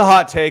 what is a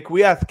hot take?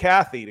 We asked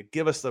Kathy to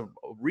give us the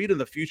read in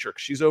the future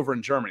because she's over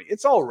in Germany.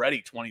 It's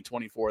already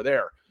 2024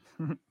 there.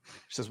 She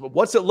says, well,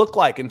 what's it look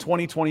like in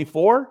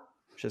 2024?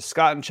 She says,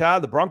 Scott and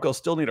Chad, the Broncos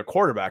still need a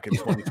quarterback in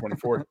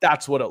 2024.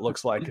 That's what it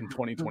looks like in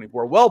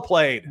 2024. Well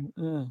played.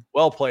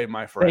 Well played,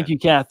 my friend. Thank you,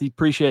 Kathy.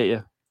 Appreciate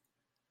you.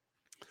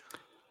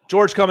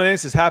 George coming in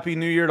says, Happy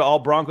New Year to all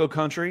Bronco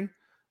country.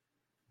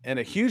 And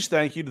a huge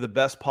thank you to the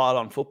best pod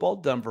on football,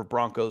 Denver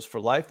Broncos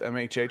for life,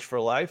 MHH for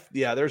life.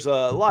 Yeah, there's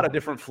a lot of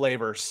different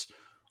flavors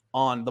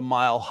on the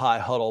Mile High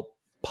Huddle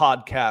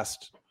podcast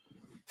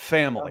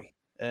family.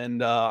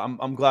 And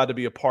I'm glad to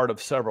be a part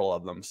of several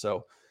of them.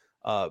 So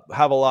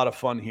have a lot of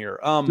fun here.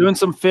 Doing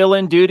some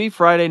fill-in duty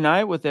Friday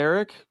night with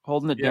Eric,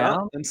 holding it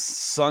down. And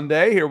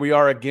Sunday, here we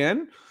are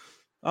again.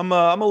 I'm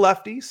a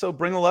lefty, so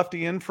bring a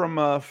lefty in from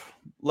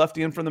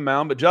the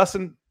mound. But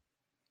Justin,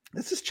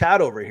 this is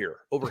Chad over here.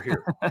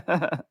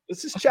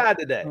 This is Chad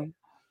today.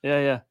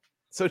 Yeah.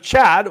 So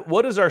Chad,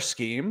 what is our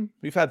scheme?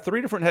 We've had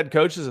 3 different head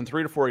coaches in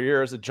 3 to 4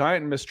 years, a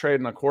giant mistrade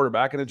in a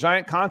quarterback, and a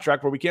giant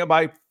contract where we can't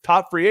buy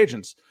top free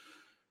agents.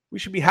 We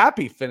should be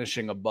happy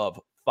finishing above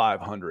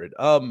 500.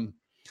 And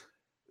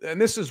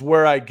this is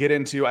where I get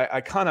into,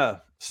 I kind of,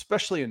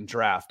 especially in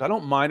draft, I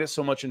don't mind it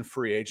so much in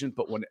free agent,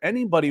 but when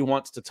anybody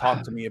wants to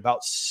talk to me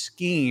about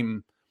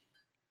scheme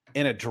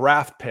in a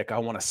draft pick, I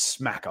want to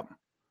smack them.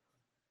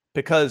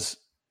 Because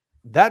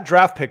that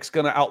draft pick's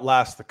going to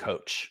outlast the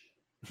coach.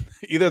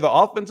 Either the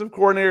offensive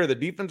coordinator, the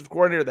defensive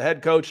coordinator, the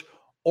head coach,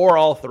 or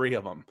all 3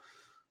 of them.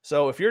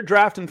 So if you're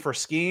drafting for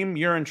scheme,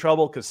 you're in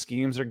trouble because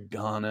schemes are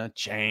going to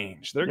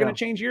change. They're going to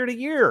change year to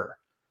year.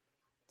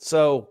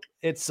 So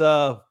it's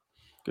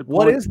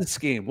what is the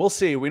scheme? We'll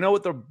see. We know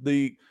what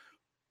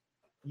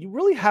you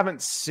really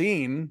haven't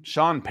seen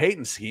Sean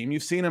Payton's scheme.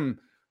 You've seen him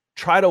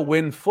try to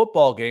win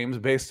football games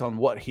based on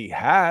what he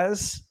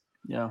has.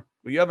 Yeah.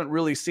 But you haven't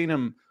really seen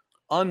him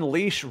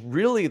unleash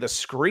really the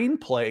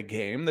screenplay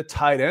game, the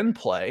tight end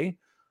play,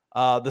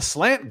 the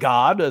slant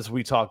god, as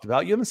we talked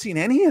about. You haven't seen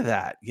any of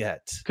that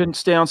yet. Couldn't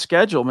stay on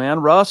schedule,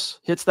 man. Russ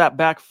hits that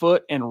back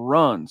foot and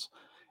runs.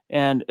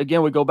 And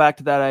again, we go back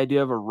to that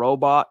idea of a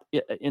robot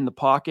in the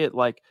pocket,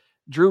 like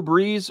Drew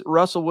Brees,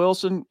 Russell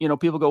Wilson.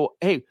 People go,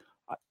 hey,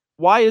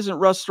 why isn't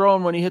Russ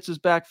throwing when he hits his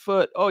back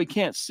foot? Oh, he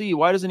can't see.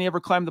 Why doesn't he ever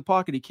climb the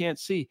pocket? He can't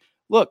see.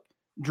 Look,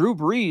 Drew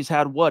Brees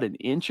had an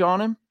inch on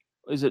him?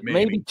 Is it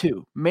maybe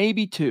two?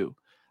 Maybe 2.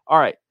 All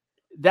right.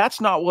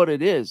 That's not what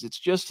it is. It's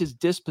just his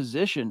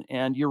disposition.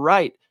 And you're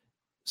right,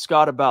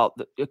 Scott, about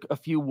a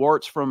few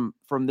warts from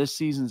this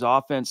season's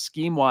offense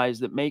scheme-wise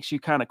that makes you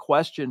kind of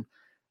question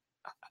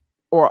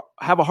or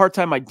have a hard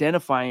time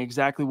identifying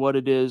exactly what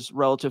it is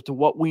relative to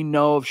what we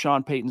know of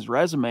Sean Payton's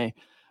resume.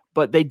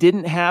 But they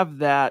didn't have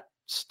that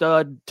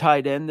stud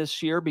tight end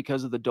this year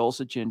because of the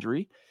Dulcich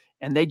injury.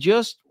 And they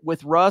just,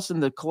 with Russ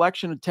and the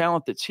collection of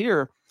talent that's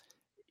here,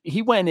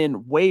 he went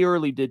in way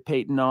early, did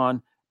Peyton,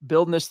 on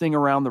building this thing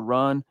around the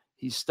run.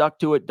 He stuck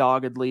to it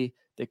doggedly.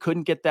 They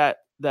couldn't get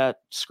that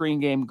screen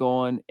game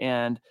going,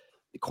 and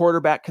the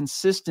quarterback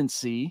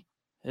consistency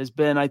has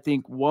been, I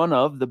think, one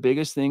of the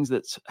biggest things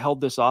that's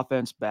held this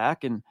offense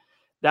back. And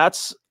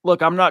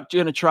look, I'm not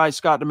going to try,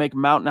 Scott, to make a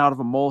mountain out of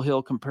a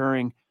molehill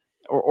comparing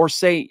or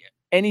say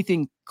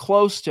anything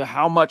close to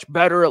how much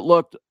better it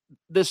looked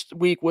this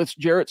week with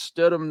Jarrett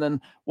Stidham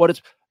than what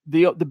it's.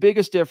 The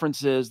biggest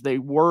difference is they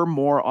were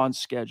more on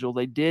schedule.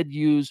 They did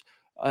use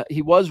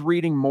he was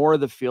reading more of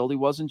the field. He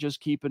wasn't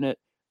just keeping it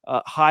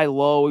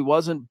high-low. He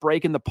wasn't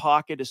breaking the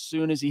pocket as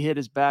soon as he hit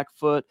his back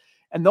foot.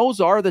 And those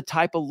are the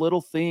type of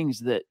little things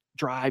that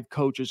drive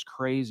coaches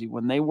crazy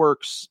when they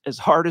work as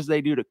hard as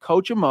they do to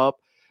coach them up.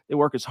 They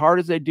work as hard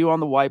as they do on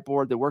the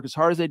whiteboard. They work as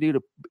hard as they do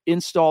to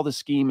install the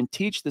scheme and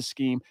teach the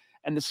scheme.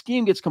 And the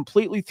scheme gets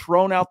completely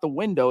thrown out the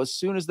window as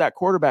soon as that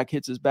quarterback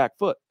hits his back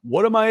foot.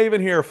 What am I even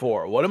here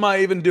for? What am I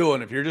even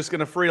doing if you're just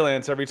going to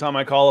freelance every time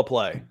I call a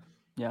play?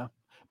 Yeah.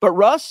 But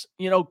Russ,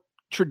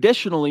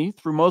 traditionally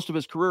through most of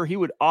his career, he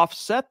would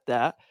offset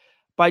that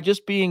by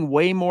just being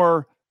way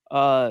more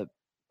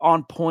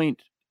on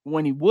point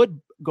when he would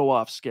go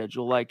off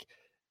schedule, like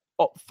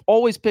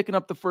always picking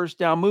up the first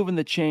down, moving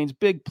the chains,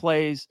 big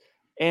plays,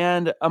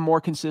 and a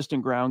more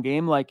consistent ground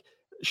game. Like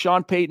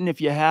Sean Payton,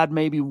 if you had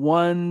maybe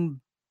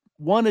one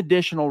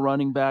additional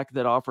running back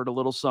that offered a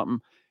little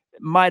something,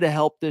 it might have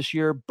helped this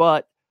year,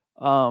 but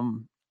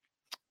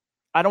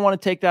I don't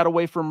want to take that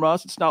away from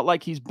Russ. It's not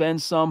like he's been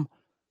some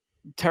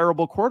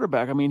terrible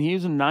quarterback. I mean, he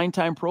was a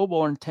 9-time Pro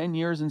Bowler in 10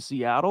 years in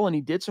Seattle, and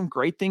he did some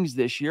great things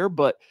this year,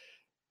 but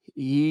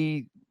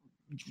he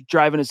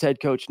driving his head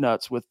coach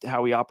nuts with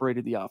how he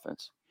operated the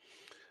offense.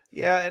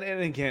 Yeah,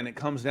 and again, it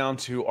comes down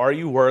to, are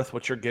you worth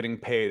what you're getting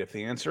paid? If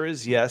the answer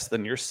is yes,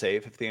 then you're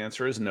safe. If the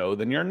answer is no,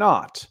 then you're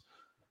not.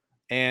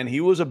 And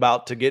he was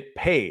about to get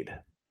paid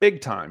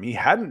big time. He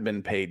hadn't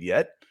been paid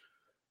yet.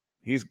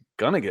 He's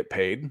going to get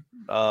paid,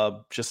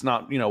 just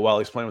not, while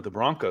he's playing with the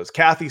Broncos.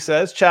 Kathy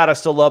says, Chad, I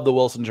still love the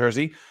Wilson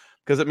jersey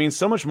because it means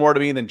so much more to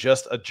me than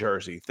just a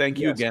jersey. Thank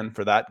you again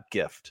for that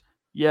gift.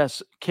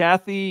 Yes,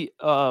 Kathy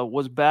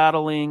was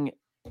battling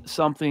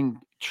something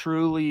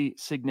truly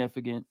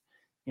significant.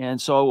 And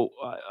so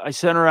I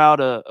sent her out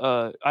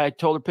I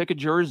told her pick a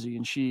jersey,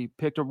 and she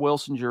picked a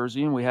Wilson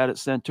jersey, and we had it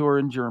sent to her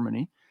in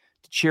Germany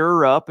to cheer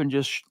her up and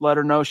just let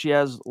her know she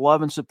has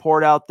love and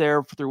support out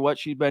there through what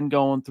she's been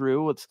going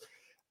through. It's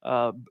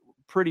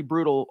pretty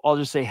brutal, I'll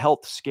just say,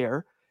 health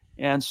scare.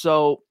 And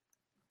so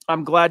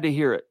I'm glad to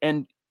hear it.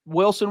 And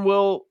Wilson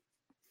will,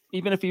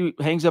 even if he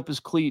hangs up his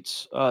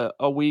cleats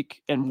a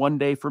week and 1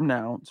 day from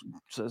now,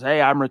 says,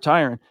 hey, I'm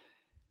retiring.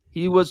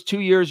 He was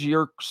 2 years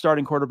your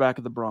starting quarterback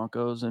of the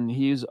Broncos, and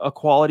he's a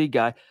quality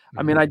guy. Mm-hmm.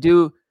 I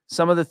mean,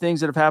 some of the things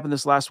that have happened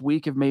this last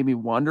week have made me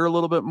wonder a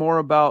little bit more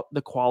about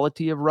the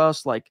quality of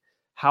Russ, like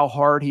how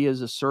hard he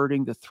is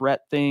asserting the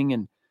threat thing,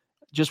 and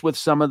just with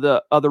some of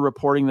the other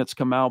reporting that's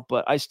come out.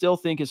 But I still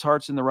think his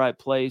heart's in the right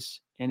place,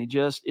 and he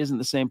just isn't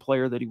the same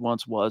player that he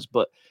once was.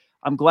 But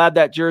I'm glad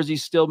that jersey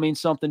still means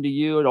something to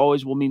you. It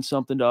always will mean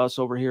something to us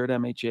over here at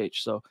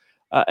MHH. So,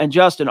 and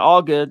Justin,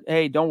 all good.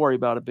 Hey, don't worry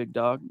about it, big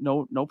dog.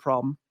 No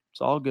problem. It's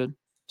all good.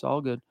 It's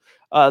all good.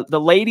 The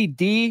Lady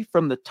D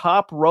from the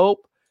top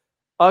rope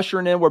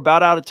ushering in. We're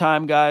about out of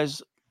time, guys.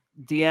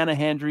 Deanna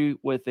Hendry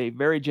with a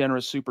very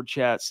generous super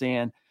chat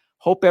saying,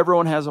 hope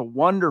everyone has a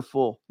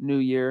wonderful new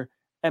year.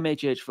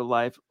 MHH for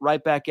life.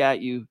 Right back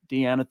at you,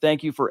 Deanna.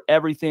 Thank you for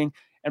everything.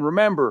 And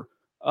remember,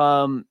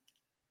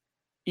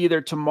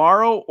 either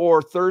tomorrow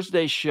or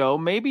Thursday's show,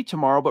 maybe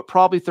tomorrow, but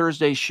probably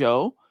Thursday's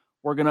show,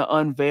 we're going to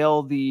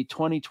unveil the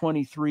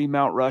 2023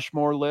 Mount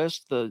Rushmore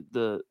list.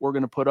 We're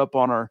going to put up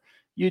on our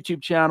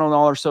YouTube channel and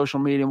all our social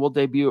media, and we'll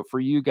debut it for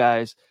you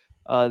guys.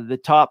 The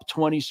top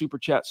 20 Super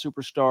Chat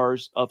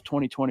superstars of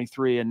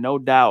 2023. And no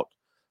doubt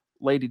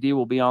Lady D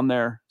will be on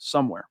there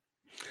somewhere.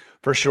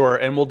 For sure.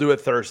 And we'll do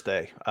it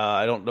Thursday.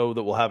 I don't know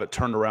that we'll have it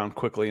turned around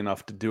quickly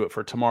enough to do it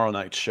for tomorrow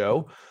night's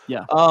show.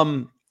 Yeah.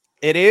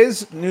 It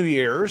is New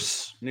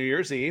Year's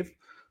Eve.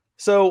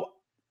 So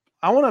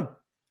I want to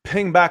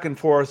ping back and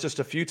forth just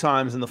a few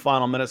times in the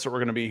final minutes that we're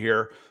going to be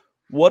here.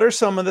 What are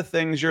some of the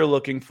things you're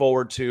looking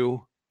forward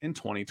to in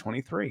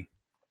 2023?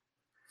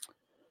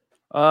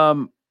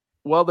 Well,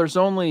 there's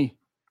only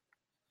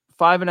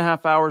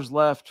 5.5 hours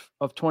left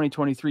of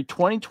 2023.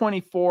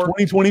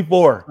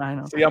 2024. I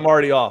know. See, I'm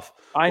already off.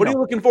 What are you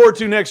looking forward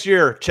to next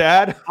year,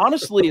 Chad?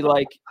 Honestly,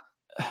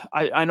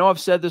 I know I've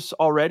said this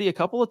already a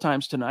couple of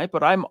times tonight,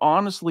 but I'm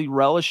honestly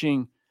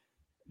relishing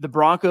the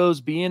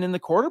Broncos being in the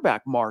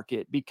quarterback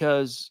market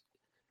because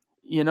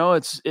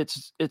it's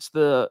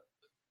the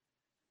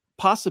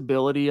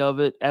possibility of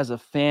it as a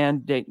fan,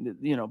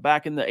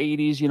 back in the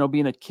 80s,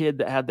 being a kid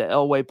that had the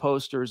Elway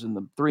posters and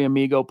the Three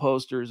Amigo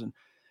posters. And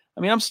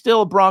I mean, I'm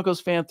still a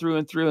Broncos fan through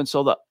and through. And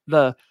so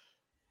the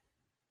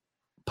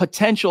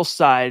potential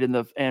side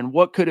and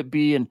what could it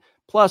be? And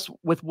plus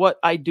with what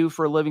I do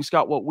for a living,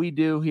 Scott, what we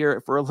do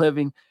here for a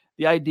living,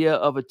 the idea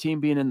of a team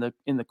being in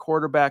the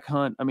quarterback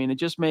hunt, I mean, it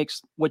just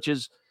makes, which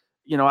is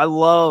I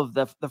love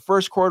the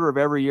first quarter of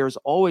every year is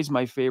always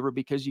my favorite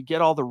because you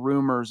get all the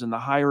rumors and the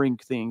hiring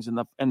things and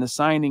the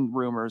signing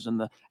rumors and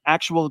the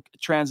actual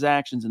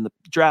transactions and the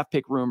draft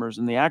pick rumors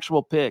and the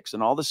actual picks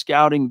and all the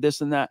scouting,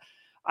 this and that.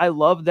 I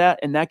love that.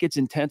 And that gets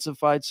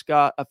intensified,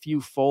 Scott, a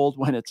few fold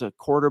when it's a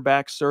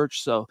quarterback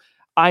search. So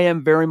I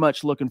am very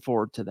much looking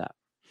forward to that.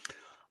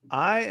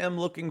 I am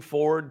looking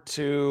forward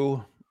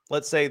to,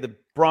 let's say the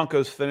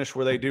Broncos finish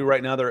where they do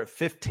right now. They're at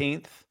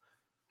 15th.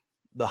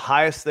 The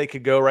highest they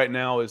could go right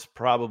now is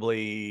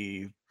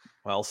probably,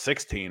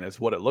 16 is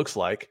what it looks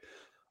like,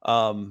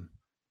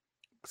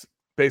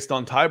 based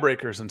on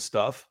tiebreakers and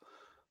stuff.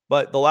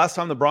 But the last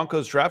time the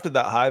Broncos drafted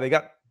that high, they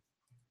got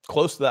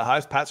close to that high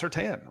as Pat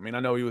Surtain. I mean, I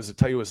know he was a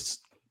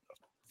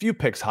few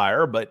picks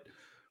higher, but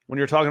when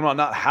you're talking about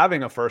not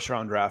having a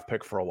first-round draft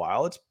pick for a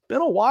while, it's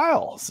been a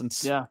while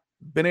since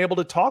been able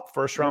to talk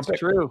first-round pick.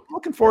 True. I'm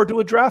looking forward to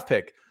a draft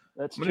pick.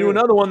 That's I'm gonna do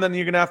another one, then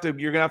you're gonna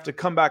have to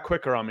come back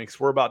quicker on me because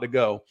we're about to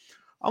go.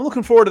 I'm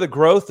looking forward to the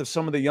growth of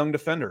some of the young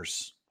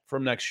defenders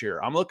from next year.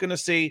 I'm looking to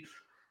see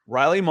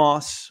Riley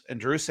Moss and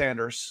Drew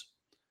Sanders,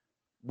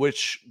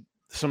 which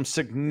some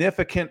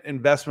significant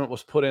investment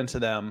was put into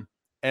them,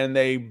 and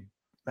they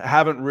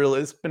haven't really.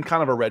 It's been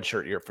kind of a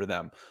redshirt year for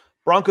them.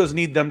 Broncos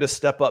need them to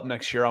step up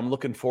next year. I'm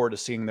looking forward to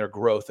seeing their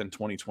growth in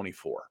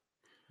 2024.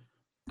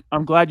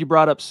 I'm glad you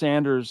brought up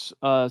Sanders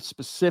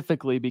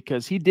specifically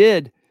because he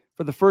did.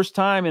 For the first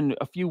time in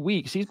a few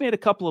weeks, he's made a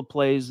couple of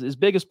plays. His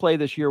biggest play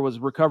this year was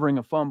recovering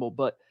a fumble,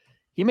 but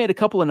he made a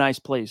couple of nice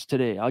plays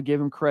today. I'll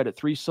give him credit.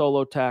 3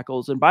 solo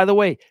tackles. And by the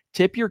way,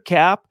 tip your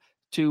cap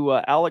to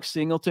Alex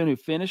Singleton, who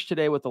finished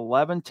today with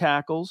 11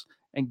 tackles.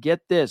 And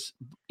get this,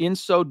 in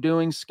so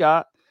doing,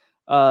 Scott,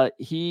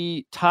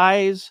 he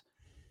ties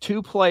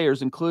 2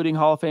 players, including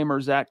Hall of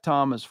Famer Zach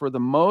Thomas, for the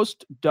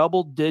most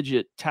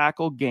double-digit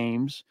tackle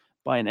games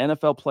by an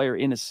NFL player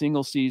in a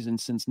single season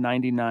since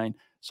 99.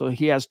 So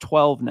he has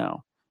 12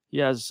 now. He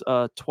has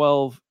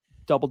 12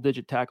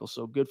 double-digit tackles,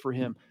 so good for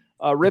him.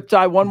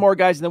 Riptide, one more,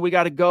 guys, and then we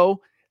got to go.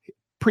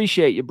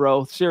 Appreciate you,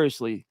 bro.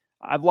 Seriously.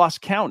 I've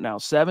lost count now.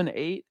 7,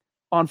 8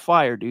 on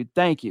fire, dude.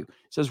 Thank you. It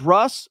says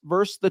Russ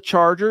versus the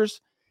Chargers.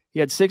 He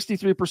had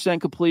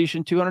 63%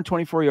 completion,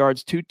 224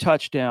 yards, 2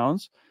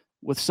 touchdowns,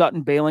 with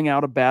Sutton bailing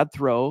out a bad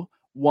throw,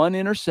 1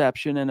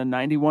 interception, and a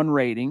 91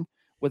 rating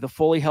with a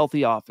fully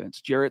healthy offense.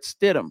 Jarrett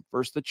Stidham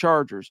versus the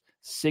Chargers,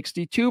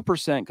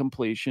 62%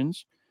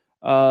 completions,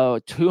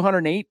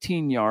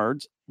 218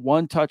 yards,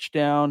 1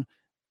 touchdown,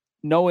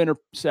 no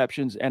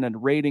interceptions, and a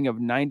rating of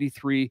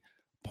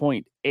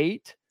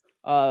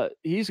 93.8.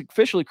 He's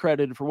officially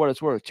credited for what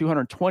it's worth,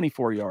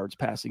 224 yards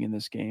passing in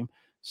this game.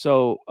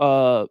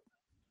 So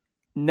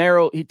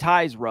narrow, he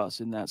ties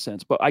Russ in that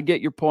sense. But I get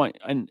your point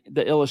and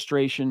the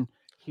illustration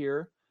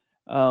here.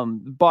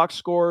 Box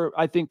score,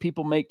 I think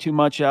people make too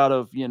much out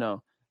of,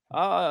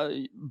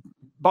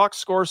 box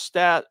score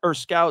scouts,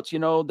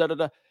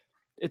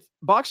 It's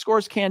box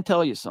scores can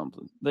tell you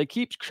something. They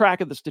keep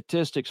track of the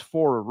statistics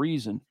for a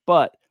reason.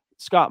 But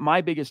Scott, my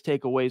biggest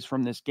takeaways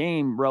from this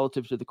game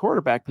relative to the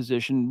quarterback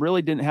position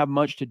really didn't have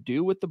much to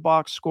do with the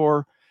box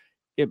score.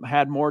 It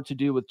had more to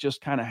do with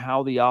just kind of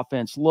how the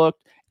offense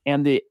looked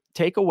and the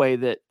takeaway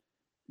that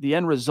the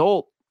end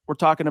result, we're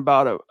talking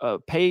about a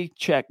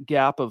paycheck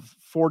gap of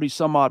 40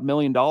 some odd $1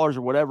 million or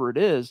whatever it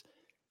is,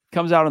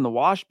 comes out in the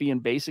wash being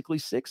basically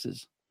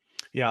 6s.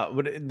 Yeah,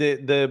 but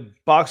the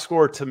box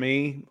score to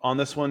me on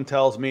this one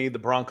tells me the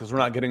Broncos were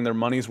not getting their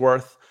money's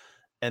worth,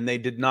 and they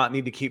did not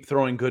need to keep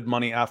throwing good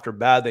money after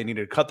bad. They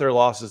needed to cut their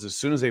losses as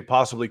soon as they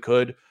possibly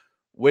could,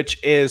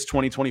 which is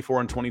 2024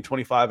 and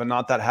 2025, and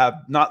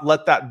not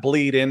let that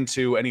bleed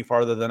into any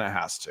farther than it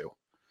has to.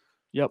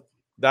 Yep.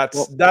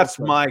 That's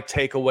my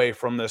takeaway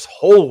from this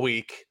whole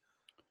week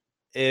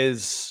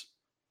is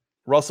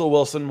Russell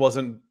Wilson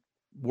wasn't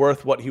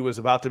worth what he was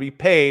about to be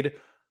paid.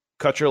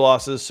 Cut your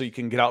losses so you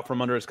can get out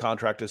from under his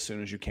contract as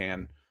soon as you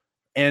can.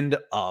 End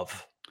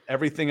of.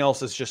 Everything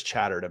else is just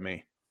chatter to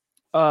me.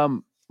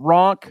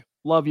 Ronk,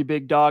 love you,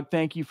 big dog.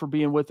 Thank you for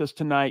being with us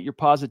tonight. Your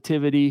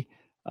positivity,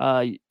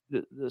 the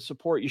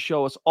support you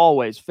show us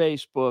always,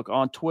 Facebook,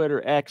 on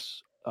Twitter,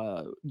 X,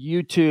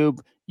 YouTube,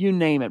 you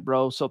name it,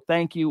 bro. So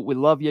thank you. We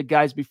love you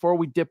guys. Before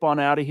we dip on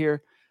out of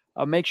here,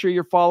 make sure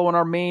you're following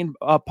our main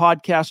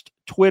podcast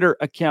Twitter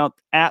account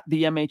at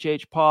the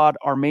MHH Pod,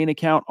 our main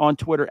account on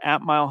Twitter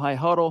at Mile High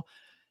Huddle.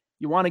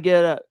 You want to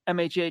get a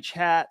MHH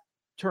hat,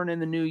 turn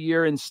in the new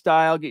year in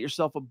style, get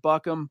yourself a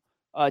Buckham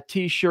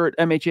t-shirt,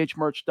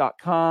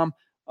 mhhmerch.com.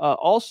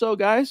 Also,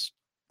 guys,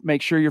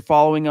 make sure you're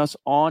following us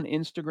on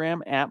Instagram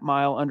at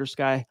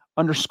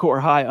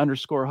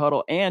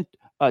mile_high_huddle and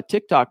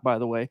TikTok, by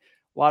the way.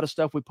 A lot of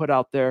stuff we put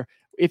out there.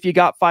 If you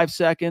got 5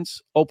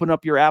 seconds, open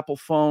up your Apple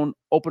phone,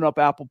 open up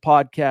Apple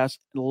Podcasts,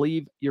 and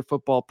leave your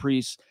football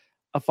priests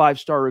a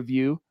 5-star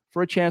review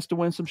for a chance to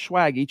win some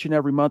swag each and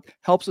every month.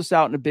 Helps us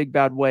out in a big,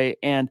 bad way.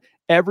 And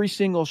every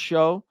single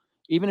show,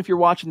 even if you're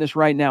watching this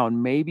right now,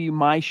 and maybe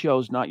my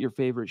show's not your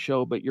favorite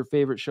show, but your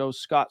favorite show,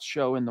 Scott's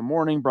show in the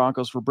morning,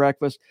 Broncos for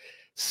breakfast,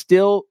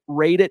 still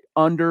rate it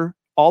under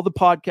all the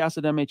podcasts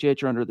at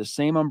MHH are under the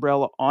same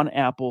umbrella on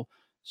Apple.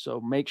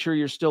 So make sure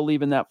you're still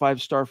leaving that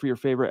 5-star for your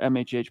favorite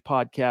MHH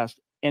podcast.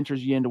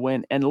 Enters you in to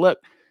win. And look,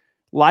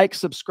 like,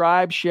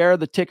 subscribe, share.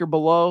 The ticker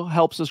below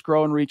helps us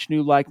grow and reach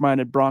new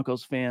like-minded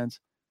Broncos fans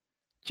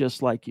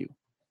just like you.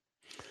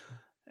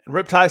 And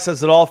Riptide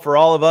says it all for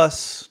all of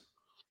us.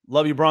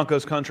 Love you,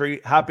 Broncos country.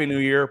 Happy New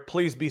Year.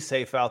 Please be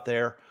safe out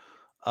there.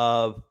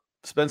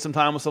 Spend some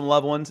time with some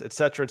loved ones, et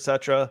cetera, et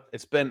cetera.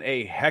 It's been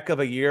a heck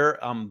of a year.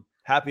 I'm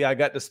happy I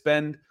got to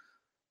spend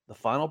the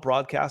final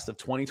broadcast of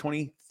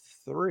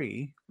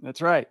 2023.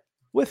 That's right.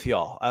 With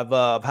y'all.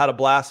 I've had a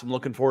blast. I'm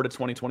looking forward to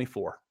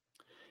 2024.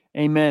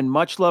 Amen.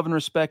 Much love and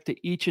respect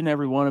to each and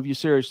every one of you.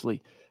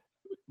 Seriously,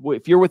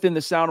 if you're within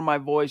the sound of my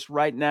voice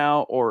right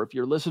now, or if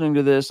you're listening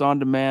to this on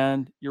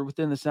demand, you're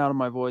within the sound of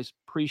my voice.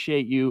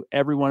 Appreciate you.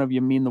 Every one of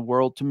you mean the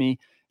world to me,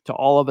 to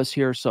all of us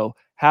here. So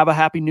have a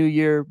happy new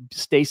year.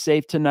 Stay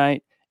safe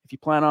tonight. If you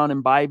plan on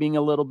imbibing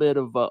a little bit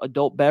of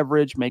adult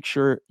beverage, make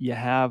sure you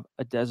have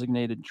a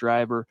designated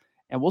driver.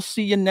 And we'll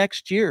see you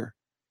next year,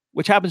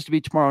 which happens to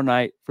be tomorrow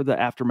night for the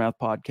Aftermath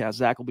podcast.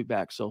 Zach will be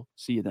back, so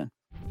see you then.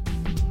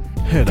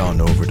 Head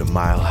on over to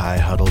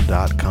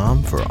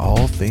milehighhuddle.com for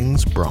all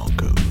things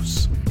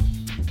Broncos.